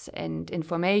awareness and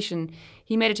information.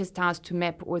 He made it his task to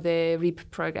map all the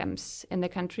REAP programs in the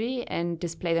country and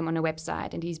display them on a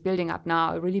website. And he's building up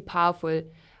now a really powerful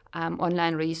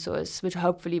online resource, which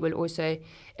hopefully will also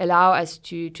allow us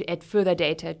to add further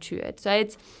data to it. So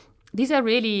these are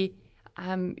really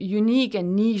unique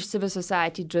and niche civil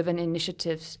society-driven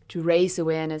initiatives to raise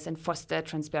awareness and foster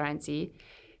transparency.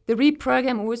 The REAP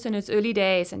program also in its early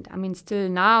days, and I mean still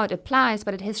now it applies,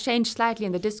 but it has changed slightly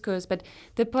in the discourse. But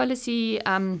the policy,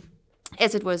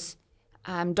 as it was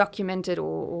documented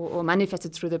or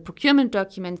manifested through the procurement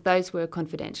documents, those were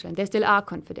confidential, and they still are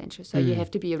confidential. So you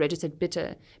have to be a registered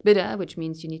bidder, which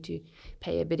means you need to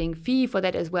pay a bidding fee for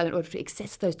that as well in order to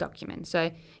access those documents.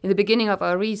 So in the beginning of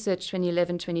our research,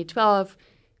 2011, 2012,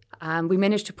 we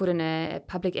managed to put in a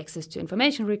public access to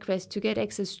information request to get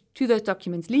access to those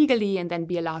documents legally and then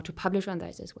be allowed to publish on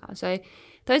those as well. So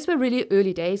those were really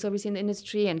early days, obviously, in the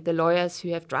industry, and the lawyers who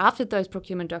have drafted those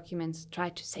procurement documents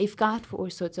tried to safeguard for all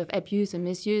sorts of abuse and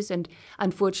misuse. And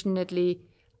unfortunately,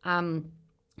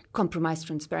 compromised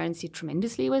transparency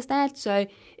tremendously with that. So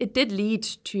it did lead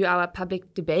to our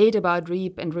public debate about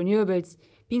REAP and renewables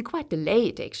being quite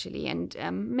delayed, actually, and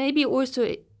maybe also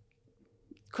it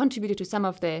contributed to some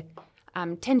of the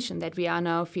tension that we are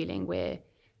now feeling, where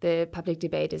the public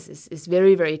debate is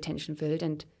very, very tension-filled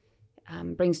and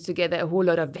brings together a whole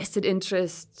lot of vested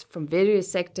interests from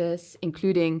various sectors,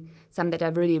 including some that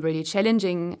are really, really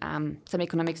challenging, some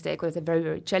economic stakeholders that are very,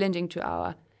 very challenging to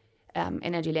our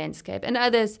energy landscape, and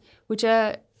others which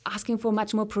are asking for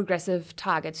much more progressive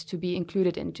targets to be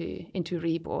included into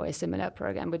REAP or a similar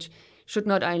program, which should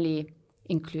not only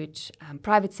include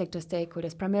private sector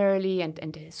stakeholders primarily and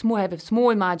have a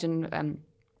small margin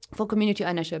for community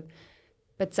ownership,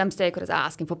 but some stakeholders are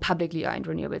asking for publicly owned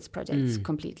renewables projects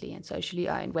completely and socially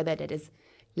owned, whether that is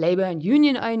labor and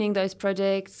union owning those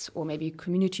projects, or maybe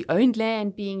community-owned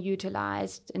land being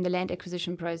utilized in the land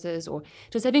acquisition process, or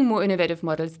just having more innovative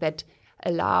models that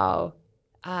allow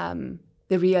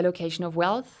the reallocation of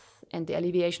wealth and the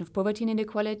alleviation of poverty and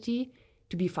inequality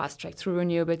to be fast-tracked through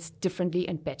renewables differently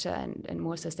and better and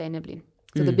more sustainably.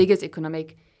 So the biggest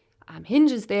economic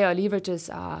hinges there, or leverages,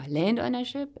 are land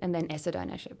ownership and then asset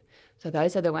ownership. So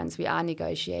those are the ones we are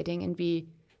negotiating, and we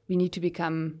need to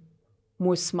become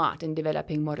more smart in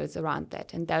developing models around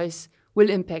that. And those will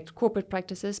impact corporate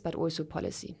practices, but also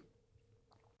policy.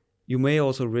 You may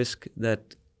also risk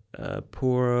that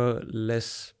poorer,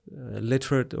 less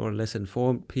literate or less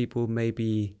informed people may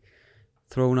be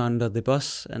thrown under the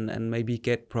bus and maybe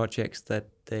get projects that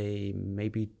they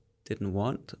maybe didn't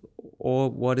want. Or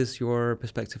what is your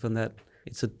perspective on that?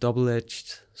 It's a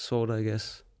double-edged sword, I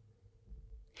guess.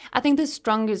 I think the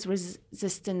strongest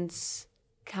resistance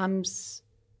comes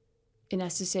in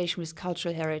association with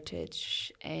cultural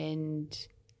heritage and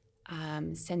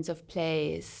sense of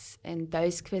place, and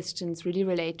those questions really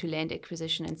relate to land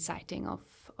acquisition and siting of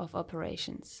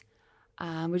operations,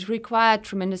 which require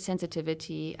tremendous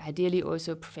sensitivity, ideally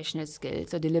also professional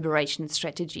skills or deliberation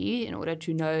strategy in order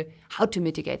to know how to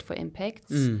mitigate for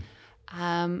impacts.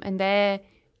 And there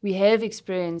we have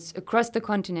experienced across the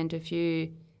continent a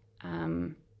few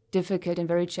difficult and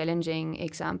very challenging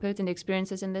examples and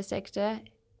experiences in the sector,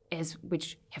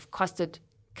 which have costed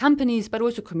companies but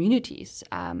also communities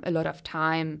a lot of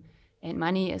time and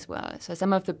money as well. So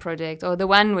some of the projects, or the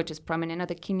one which is prominent,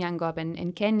 the Kinyangob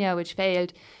in Kenya, which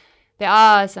failed, there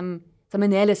are some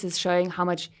analysis showing how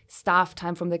much staff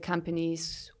time from the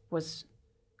companies was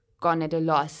gone at a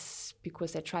loss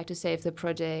because they tried to save the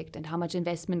project, and how much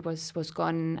investment was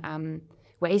gone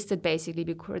wasted basically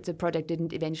because the project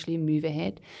didn't eventually move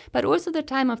ahead. But also the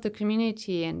time of the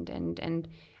community and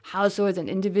households and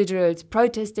individuals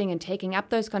protesting and taking up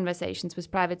those conversations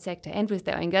with private sector and with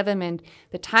their own government,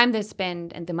 the time they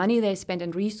spend and the money they spend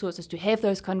and resources to have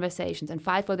those conversations and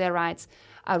fight for their rights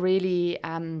are really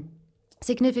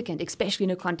significant, especially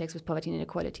in a context with poverty and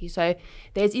inequality. So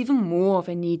there's even more of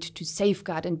a need to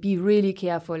safeguard and be really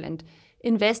careful and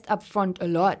invest upfront a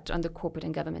lot on the corporate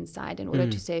and government side in order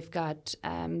to safeguard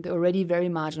the already very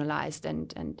marginalized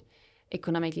and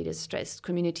economically distressed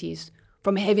communities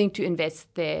from having to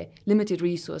invest their limited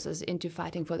resources into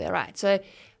fighting for their rights. So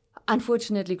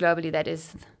unfortunately, globally,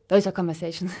 those are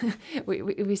conversations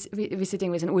we're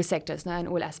sitting with in all sectors now, in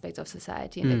all aspects of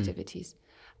society and activities.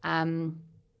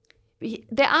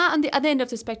 There are, on the other end of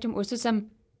the spectrum, also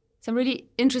some really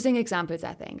interesting examples,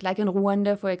 I think. Like in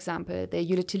Rwanda, for example, the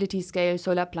utility-scale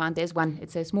solar plant, there's one.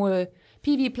 It's a small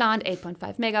PV plant,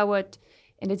 8.5 megawatt,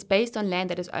 and it's based on land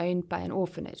that is owned by an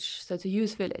orphanage. So it's a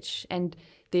youth village. And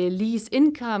the lease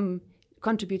income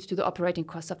contributes to the operating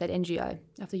costs of that NGO,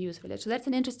 of the youth village. So that's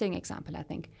an interesting example, I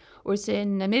think. Also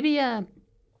in Namibia,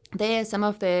 there are some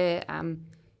of the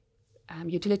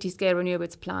utility-scale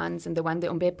renewables plants, and the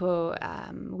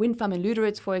Umbepo wind farm in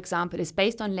Luderitz, for example, is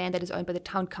based on land that is owned by the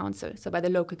town council, so by the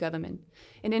local government.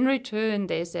 And in return,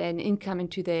 there's an income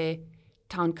into the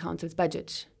town council's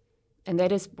budget. And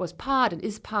that is part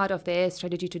of their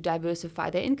strategy to diversify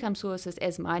their income sources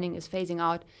as mining is phasing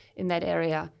out in that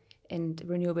area and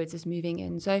renewables is moving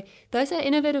in. So those are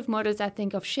innovative models, I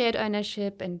think, of shared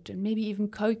ownership and maybe even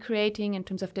co-creating in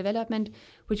terms of development,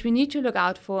 which we need to look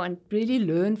out for and really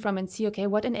learn from and see, okay,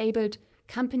 what enabled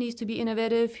companies to be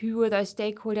innovative? Who were those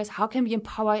stakeholders? How can we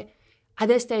empower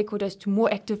other stakeholders to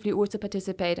more actively also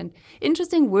participate? And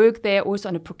interesting work there also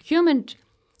on a procurement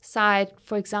side,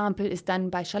 for example, is done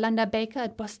by Shalanda Baker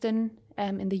at Boston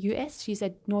in the US. She's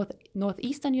at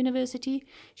Northeastern University.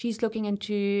 She's looking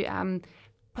into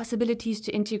possibilities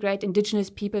to integrate Indigenous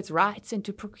people's rights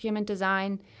into procurement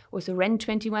design. Also,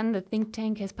 REN21, the think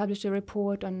tank, has published a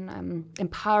report on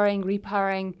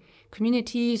repowering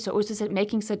communities. So also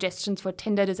making suggestions for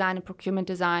tender design and procurement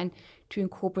design to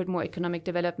incorporate more economic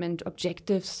development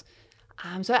objectives.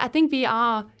 So I think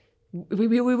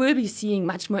we will be seeing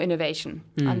much more innovation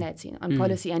on that scene, on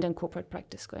policy and in corporate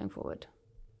practice going forward.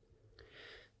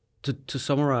 To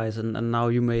summarize, and now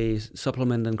you may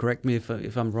supplement and correct me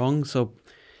if I'm wrong. So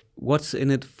what's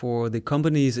in it for the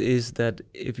companies is that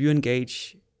if you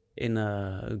engage in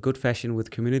a good fashion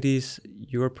with communities,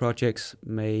 your projects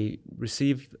may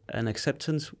receive an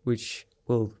acceptance which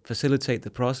will facilitate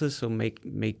the process, so make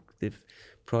the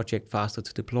project faster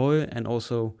to deploy and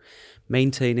also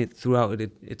maintain it throughout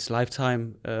its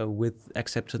lifetime with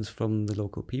acceptance from the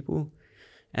local people.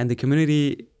 And the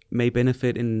community may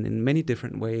benefit in many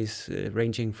different ways,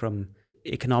 ranging from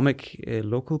economic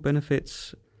local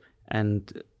benefits,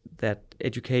 and that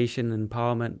education and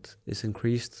empowerment is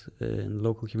increased in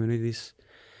local communities.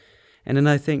 And then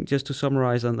I think, just to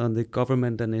summarize on the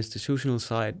government and institutional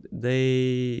side,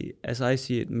 they, as I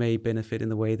see it, may benefit in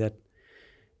the way that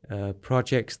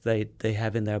projects they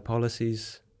have in their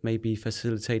policies may be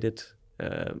facilitated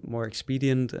more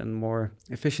expedient and more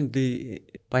efficiently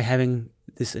by having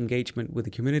this engagement with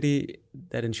the community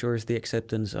that ensures the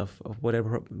acceptance of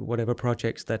whatever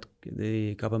projects that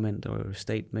the government or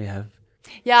state may have.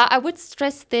 Yeah, I would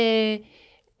stress the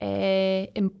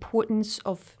importance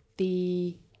of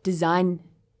the design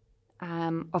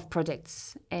of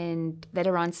projects, and that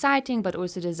around siting, but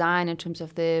also design in terms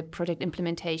of the project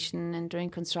implementation and during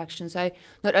construction. So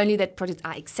not only that projects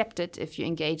are accepted if you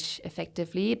engage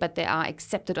effectively, but they are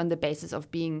accepted on the basis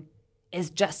of being as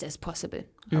just as possible,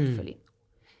 hopefully.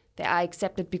 They are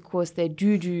accepted because they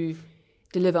do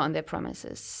deliver on their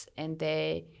promises, and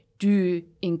they do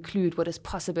include what is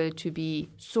possible to be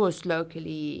sourced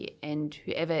locally, and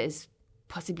whoever is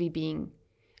possibly being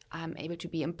able to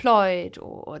be employed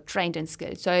or trained and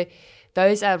skilled. So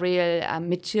those are real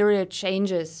material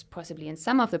changes possibly in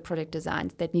some of the project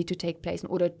designs that need to take place in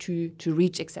order to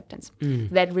reach acceptance.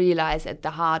 That really lies at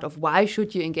the heart of why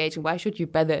should you engage and why should you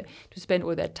bother to spend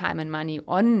all that time and money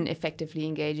on effectively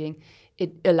engaging.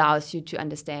 It allows you to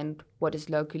understand what is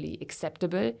locally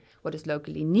acceptable, what is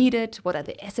locally needed, what are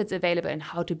the assets available, and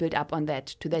how to build up on that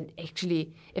to then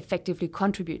actually effectively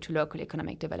contribute to local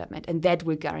economic development. And that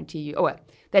will guarantee you,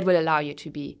 that will allow you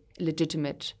to be a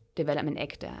legitimate development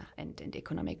actor and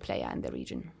economic player in the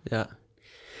region. Yeah.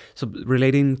 So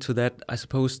relating to that, I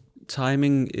suppose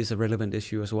timing is a relevant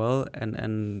issue as well,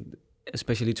 and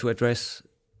especially to address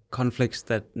conflicts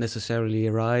that necessarily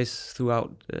arise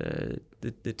throughout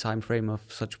the time frame of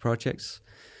such projects.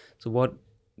 So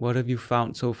what have you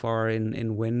found so far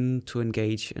in when to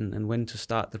engage and when to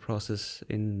start the process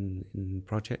in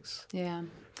projects? Yeah,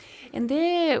 and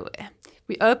there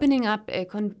we're opening up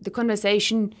the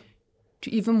conversation to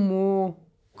even more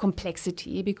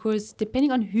complexity, because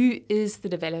depending on who is the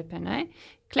developer, right?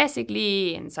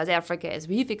 Classically in South Africa, as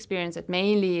we've experienced it,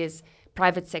 mainly is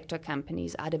private sector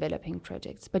companies are developing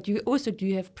projects. But you also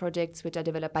do have projects which are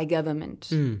developed by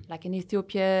government, like in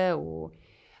Ethiopia or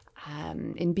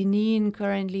in Benin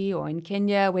currently, or in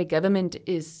Kenya, where government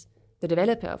is the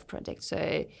developer of projects.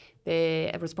 So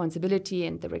the responsibility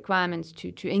and the requirements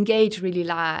to engage really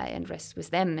lie and rest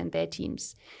with them and their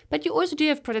teams. But you also do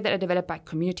have projects that are developed by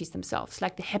communities themselves,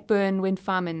 like the Hepburn wind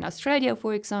farm in Australia,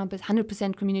 for example, is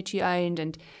 100% community owned.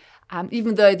 And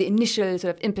even though the initial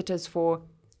sort of impetus for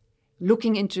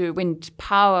looking into wind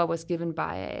power was given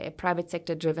by a private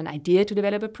sector-driven idea to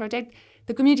develop a project,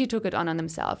 the community took it on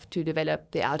themselves to develop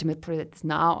the ultimate project that's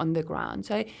now on the ground.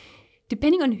 So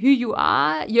depending on who you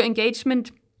are, your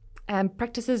engagement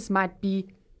practices might be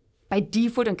by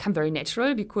default and come very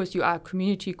natural because you are a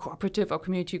community cooperative or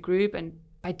community group, and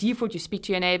by default you speak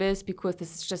to your neighbors because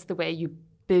this is just the way you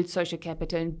build social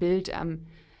capital and build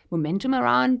momentum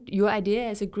around your idea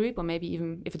as a group, or maybe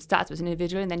even if it starts with an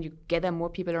individual and then you gather more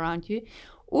people around you.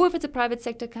 Or if it's a private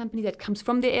sector company that comes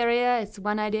from the area, it's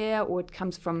one idea, or it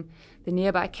comes from the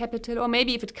nearby capital, or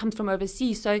maybe if it comes from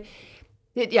overseas. So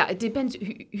it depends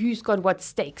who's got what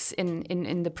stakes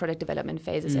in the product development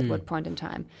phases at what point in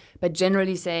time. But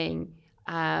generally saying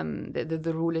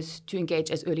the rule is to engage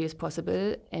as early as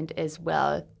possible and as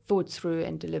well thought through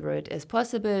and deliberate as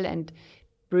possible, and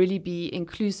really be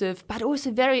inclusive, but also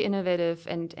very innovative.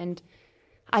 And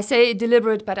I say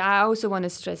deliberate, but I also want to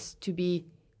stress to be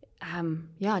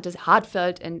just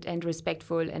heartfelt and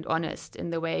respectful and honest in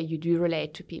the way you do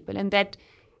relate to people. And that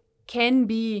can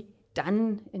be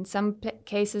done in some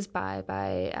cases by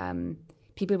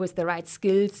people with the right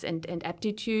skills and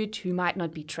aptitude who might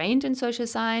not be trained in social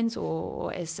science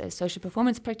or as social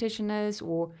performance practitioners,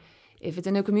 or if it's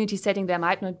in a community setting, there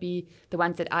might not be the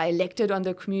ones that are elected on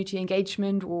the community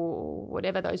engagement or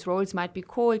whatever those roles might be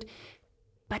called.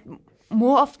 But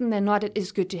more often than not, it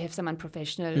is good to have someone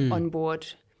professional on board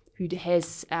who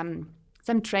has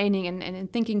some training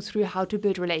and thinking through how to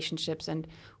build relationships and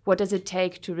what does it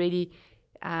take to really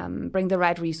bring the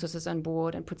right resources on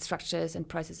board and put structures and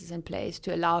processes in place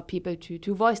to allow people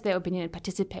to voice their opinion and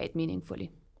participate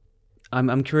meaningfully.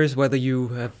 I'm curious whether you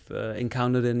have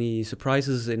encountered any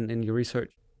surprises in your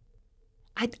research.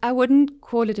 I wouldn't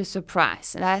call it a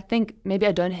surprise. And I think maybe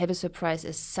I don't have a surprise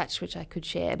as such which I could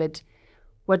share, but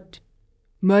what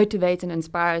motivates and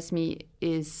inspires me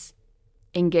is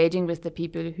engaging with the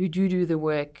people who do the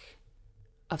work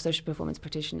of social performance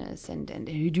practitioners and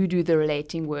who do the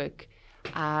relating work,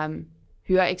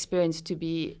 who are experienced to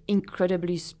be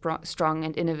incredibly strong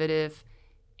and innovative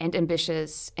and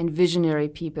ambitious and visionary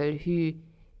people who,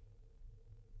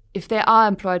 if they are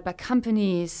employed by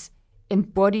companies,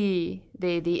 embody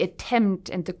the attempt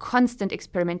and the constant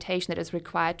experimentation that is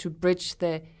required to bridge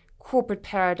the corporate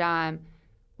paradigm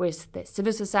with the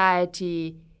civil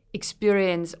society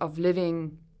experience of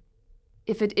living,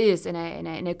 if it is in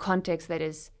a context that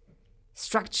is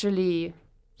structurally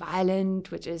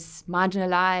violent, which is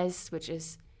marginalized, which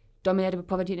is dominated by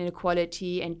poverty and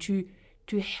inequality, and to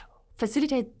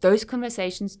facilitate those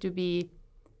conversations to be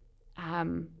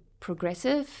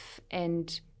progressive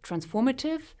and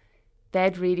transformative.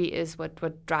 That really is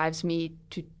what drives me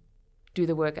to do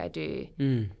the work I do.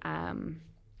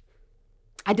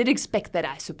 I did expect that,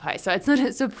 I suppose, so it's not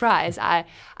a surprise.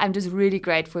 I'm just really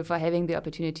grateful for having the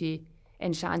opportunity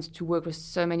and chance to work with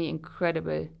so many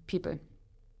incredible people.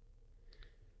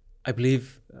 I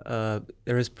believe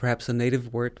there is perhaps a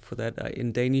native word for that.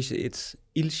 In Danish, it's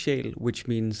ildsjæl, which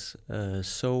means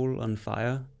soul on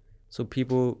fire. So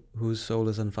people whose soul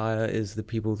is on fire is the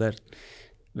people that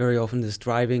very often is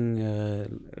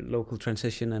driving local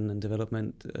transition and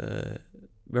development.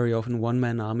 Very often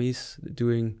one-man armies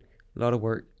doing a lot of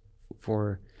work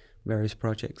for various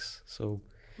projects. So,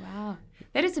 wow,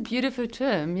 that is a beautiful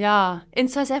term. Yeah, in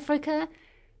South Africa,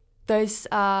 those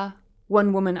are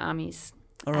one-woman armies.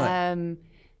 All right.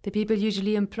 The people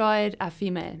usually employed are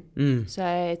female. So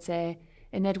it's a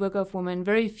network of women.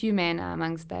 Very few men are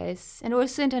amongst those. And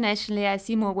also internationally, I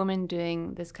see more women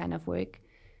doing this kind of work.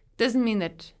 Doesn't mean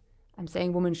that I'm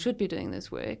saying women should be doing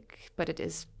this work, but it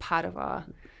is part of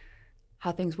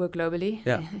how things work globally.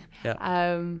 Yeah,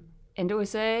 yeah. And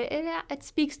also it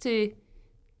speaks to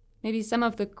maybe some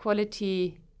of the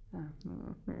quality.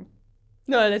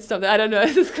 No, let's stop that. I don't know.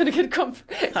 This is going to get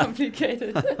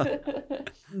complicated.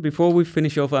 Before we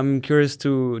finish off, I'm curious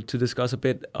to discuss a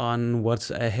bit on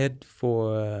what's ahead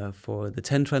for the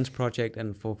TENtrans project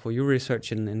and for your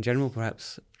research in general,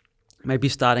 perhaps. Maybe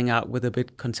starting out with a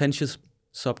bit contentious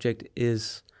subject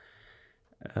is,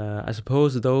 I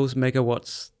suppose, those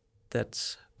megawatts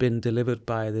that's been delivered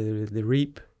by the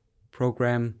REAP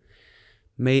program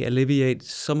may alleviate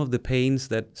some of the pains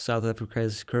that South Africa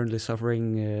is currently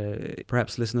suffering.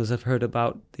 Perhaps listeners have heard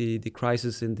about the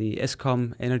crisis in the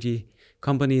Eskom energy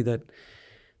company that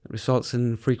results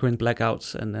in frequent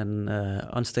blackouts and an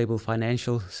unstable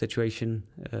financial situation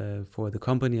for the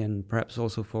company and perhaps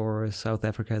also for South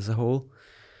Africa as a whole.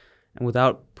 And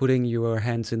without putting your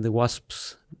hands in the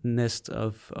wasp's nest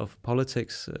of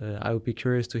politics, I would be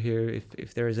curious to hear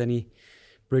if there is any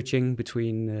bridging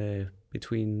between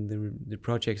the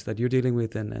projects that you're dealing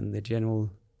with and the general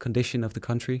condition of the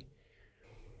country.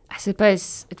 I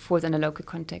suppose it falls in a local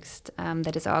context.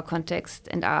 That is our context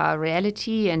and our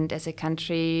reality. And as a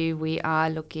country, we are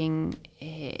looking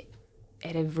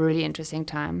at a really interesting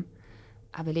time.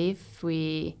 I believe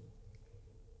we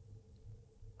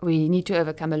need to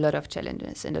overcome a lot of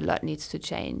challenges, and a lot needs to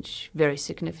change very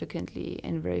significantly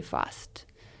and very fast.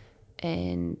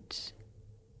 And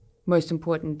most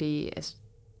importantly, as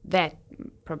that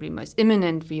probably most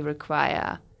imminent, we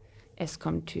require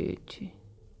Eskom to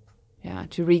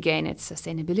regain its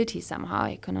sustainability somehow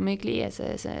economically as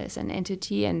an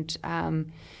entity, and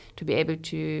to be able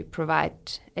to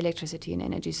provide electricity and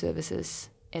energy services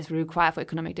as we require for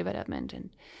economic development. And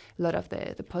a lot of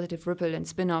the positive ripple and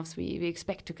spin-offs we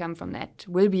expect to come from that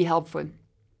will be helpful.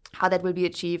 How that will be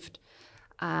achieved,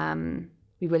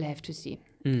 we will have to see.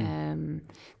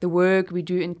 The work we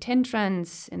do in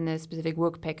TENtrans, in the specific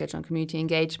work package on community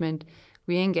engagement,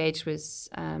 we engage with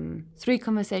 3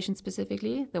 conversations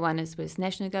specifically. The one is with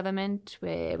national government,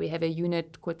 where we have a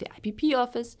unit called the IPP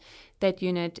office. That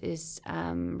unit is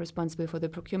responsible for the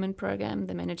procurement program,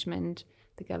 the management,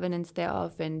 the governance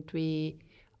thereof, and we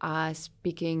are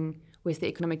speaking with the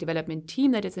economic development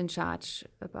team that is in charge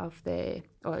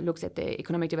looks at the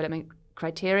economic development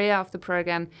criteria of the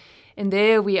program. And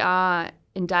there we are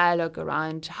in dialogue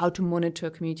around how to monitor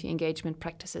community engagement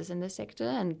practices in the sector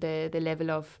and the level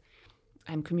of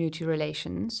community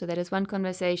relations. So that is one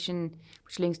conversation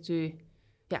which links to,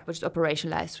 which is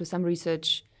operationalized through some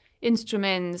research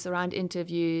instruments around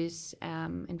interviews,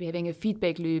 and we're having a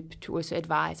feedback loop to also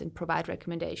advise and provide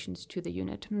recommendations to the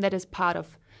unit. And that is part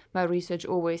of my research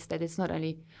always, that it's not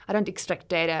only, I don't extract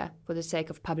data for the sake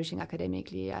of publishing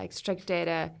academically. I extract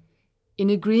data in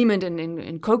agreement and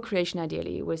in co-creation,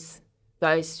 ideally, with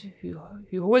those who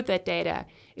hold that data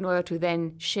in order to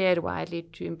then share it widely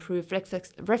to improve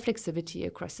reflexivity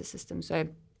across the system. So,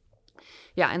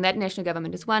 and that national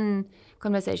government is one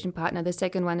conversation partner. The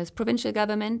second one is provincial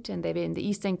government, and they're in the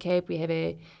Eastern Cape. We have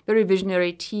a very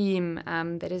visionary team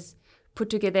that has put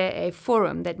together a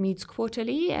forum that meets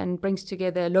quarterly and brings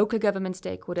together local government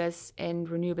stakeholders and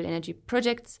renewable energy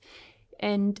projects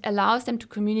and allows them to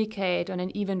communicate on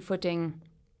an even footing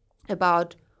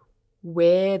about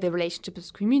where the relationships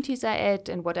with communities are at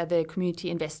and what are the community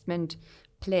investment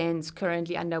plans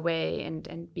currently underway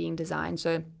and being designed.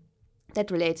 So that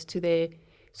relates to the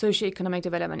socioeconomic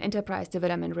development, enterprise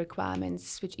development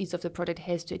requirements, which each of the project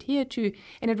has to adhere to.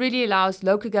 And it really allows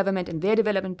local government and their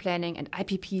development planning and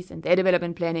IPPs and their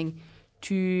development planning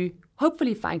to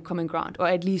hopefully find common ground, or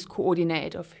at least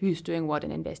coordinate of who's doing what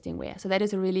and investing where. So that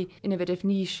is a really innovative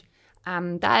niche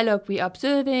dialogue we're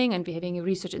observing, and we're having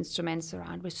research instruments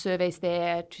around with surveys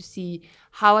there to see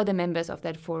how are the members of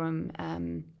that forum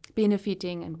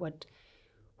benefiting and what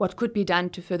could be done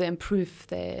to further improve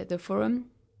the forum.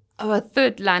 Our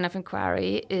third line of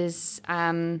inquiry is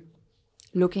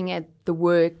looking at the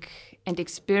work and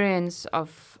experience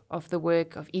of the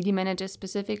work of ED managers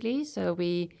specifically. So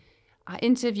we are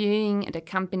interviewing and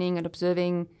accompanying and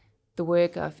observing the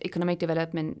work of economic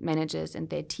development managers and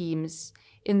their teams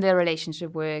in their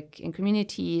relationship work in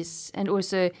communities, and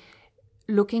also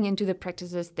looking into the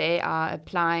practices they are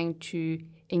applying to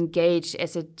engage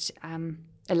as it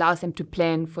allows them to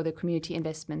plan for the community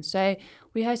investment. So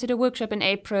we hosted a workshop in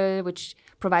April which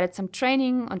provided some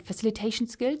training on facilitation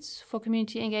skills for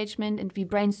community engagement, and we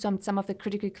brainstormed some of the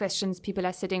critical questions people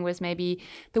are sitting with. Maybe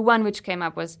the one which came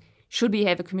up was, should we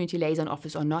have a community liaison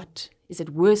office or not? Is it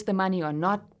worth the money or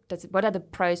not? What are the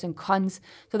pros and cons?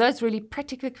 So those really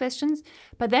practical questions,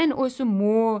 but then also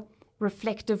more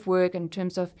reflective work in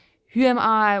terms of who am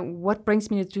I, what brings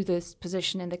me to this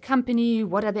position in the company,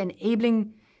 what are the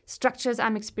enabling structures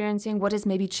I'm experiencing, what is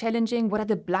maybe challenging, what are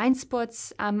the blind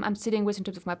spots I'm sitting with in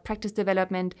terms of my practice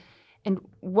development, and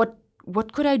what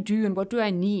could I do and what do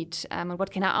I need, and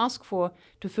what can I ask for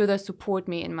to further support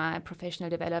me in my professional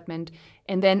development.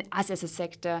 And then us as a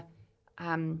sector,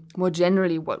 more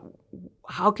generally,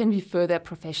 how can we further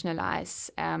professionalize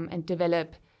and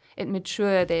develop and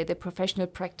mature the professional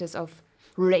practice of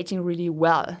relating really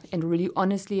well and really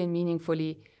honestly and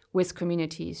meaningfully with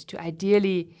communities to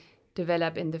ideally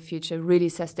develop in the future really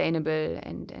sustainable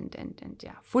and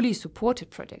fully supported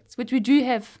projects, which we do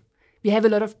have. We have a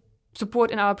lot of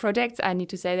support in our projects, I need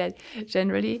to say that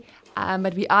generally,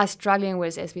 but we are struggling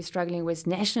with, as we're struggling with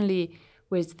nationally,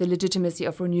 with the legitimacy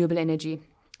of renewable energy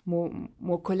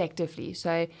more collectively.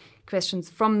 So questions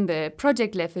from the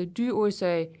project level do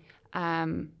also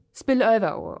spill over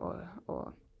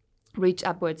or reach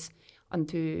upwards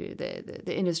onto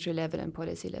the industry level and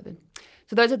policy level.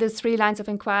 So those are the three lines of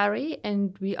inquiry,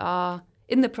 and we are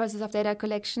in the process of data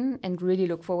collection and really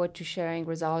look forward to sharing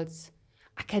results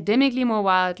academically more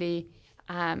widely.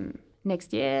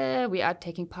 Next year, we are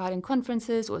taking part in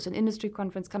conferences, also an industry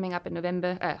conference coming up in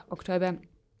October.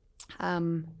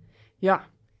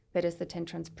 That is the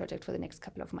TENTRANS project for the next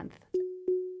couple of months.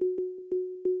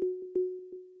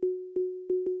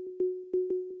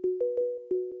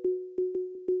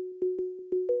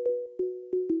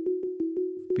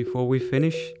 Before we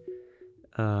finish,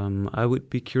 I would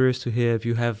be curious to hear if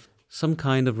you have some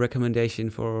kind of recommendation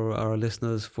for our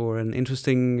listeners for an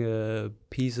interesting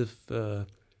piece of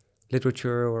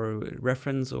literature or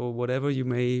reference or whatever you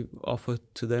may offer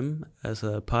to them as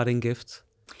a parting gift.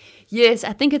 Yes,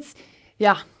 I think it's,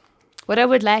 what I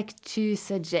would like to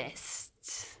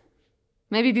suggest,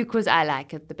 maybe because I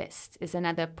like it the best, is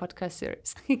another podcast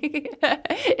series.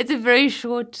 It's a very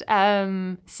short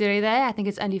series there. I think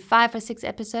it's only 5 or 6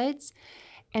 episodes.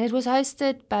 And it was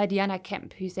hosted by Diana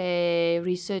Kemp, who's a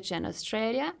researcher in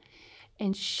Australia.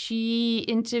 And she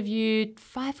interviewed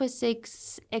 5 or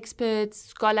 6 experts,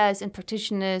 scholars, and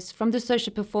practitioners from the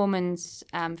social performance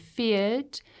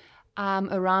field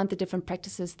around the different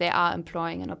practices they are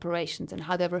employing in operations and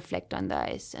how they reflect on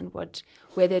those and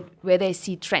where they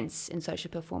see trends in social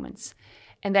performance.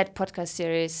 And that podcast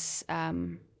series,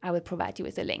 I will provide you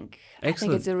with a link. Excellent. I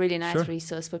think it's a really nice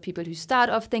resource for people who start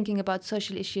off thinking about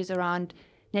social issues around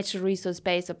natural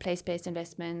resource-based or place-based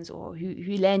investments, or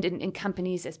who land in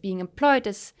companies as being employed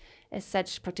as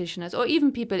such practitioners, or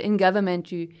even people in government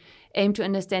who aim to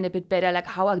understand a bit better like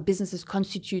how are businesses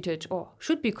constituted or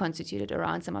should be constituted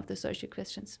around some of the social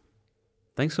questions.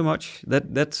 Thanks so much.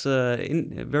 That's a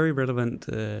very relevant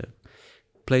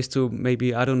place to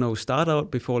maybe, I don't know, start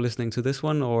out before listening to this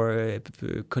one, or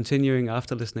continuing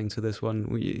after listening to this one.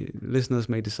 Listeners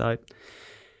may decide.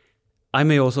 I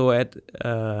may also add,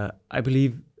 I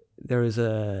believe there is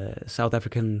a South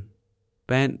African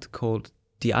band called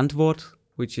Die Antwoord,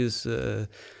 which is a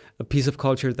piece of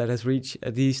culture that has reached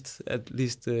at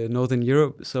least Northern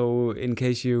Europe. So in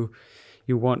case you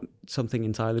want something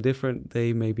entirely different,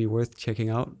 they may be worth checking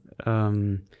out.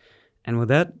 And with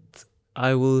that,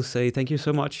 I will say thank you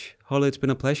so much, Holle. It's been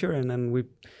a pleasure, and then we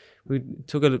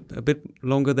took a bit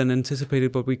longer than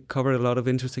anticipated, but we covered a lot of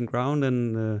interesting ground,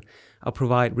 and I'll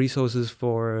provide resources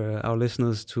for our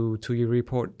listeners to your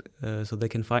report, so they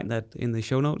can find that in the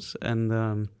show notes.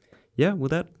 And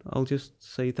with that, I'll just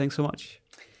say thanks so much.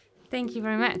 Thank you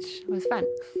very much. It was fun.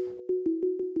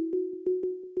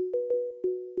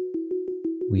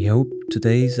 We hope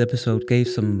today's episode gave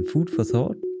some food for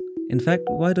thought. In fact,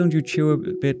 why don't you chew a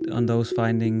bit on those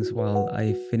findings while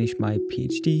I finish my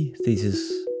PhD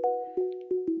thesis?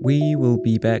 We will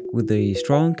be back with a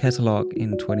strong catalog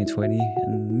in 2020,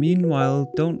 and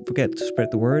meanwhile, don't forget to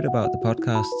spread the word about the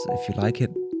podcasts if you like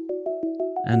it.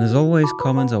 And as always,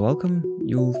 comments are welcome.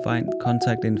 You'll find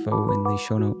contact info in the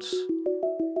show notes.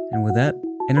 And with that,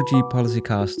 Energy Policy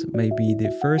Cast may be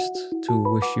the first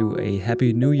to wish you a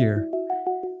happy new year.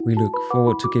 We look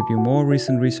forward to give you more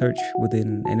recent research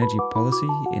within energy policy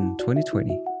in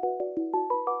 2020.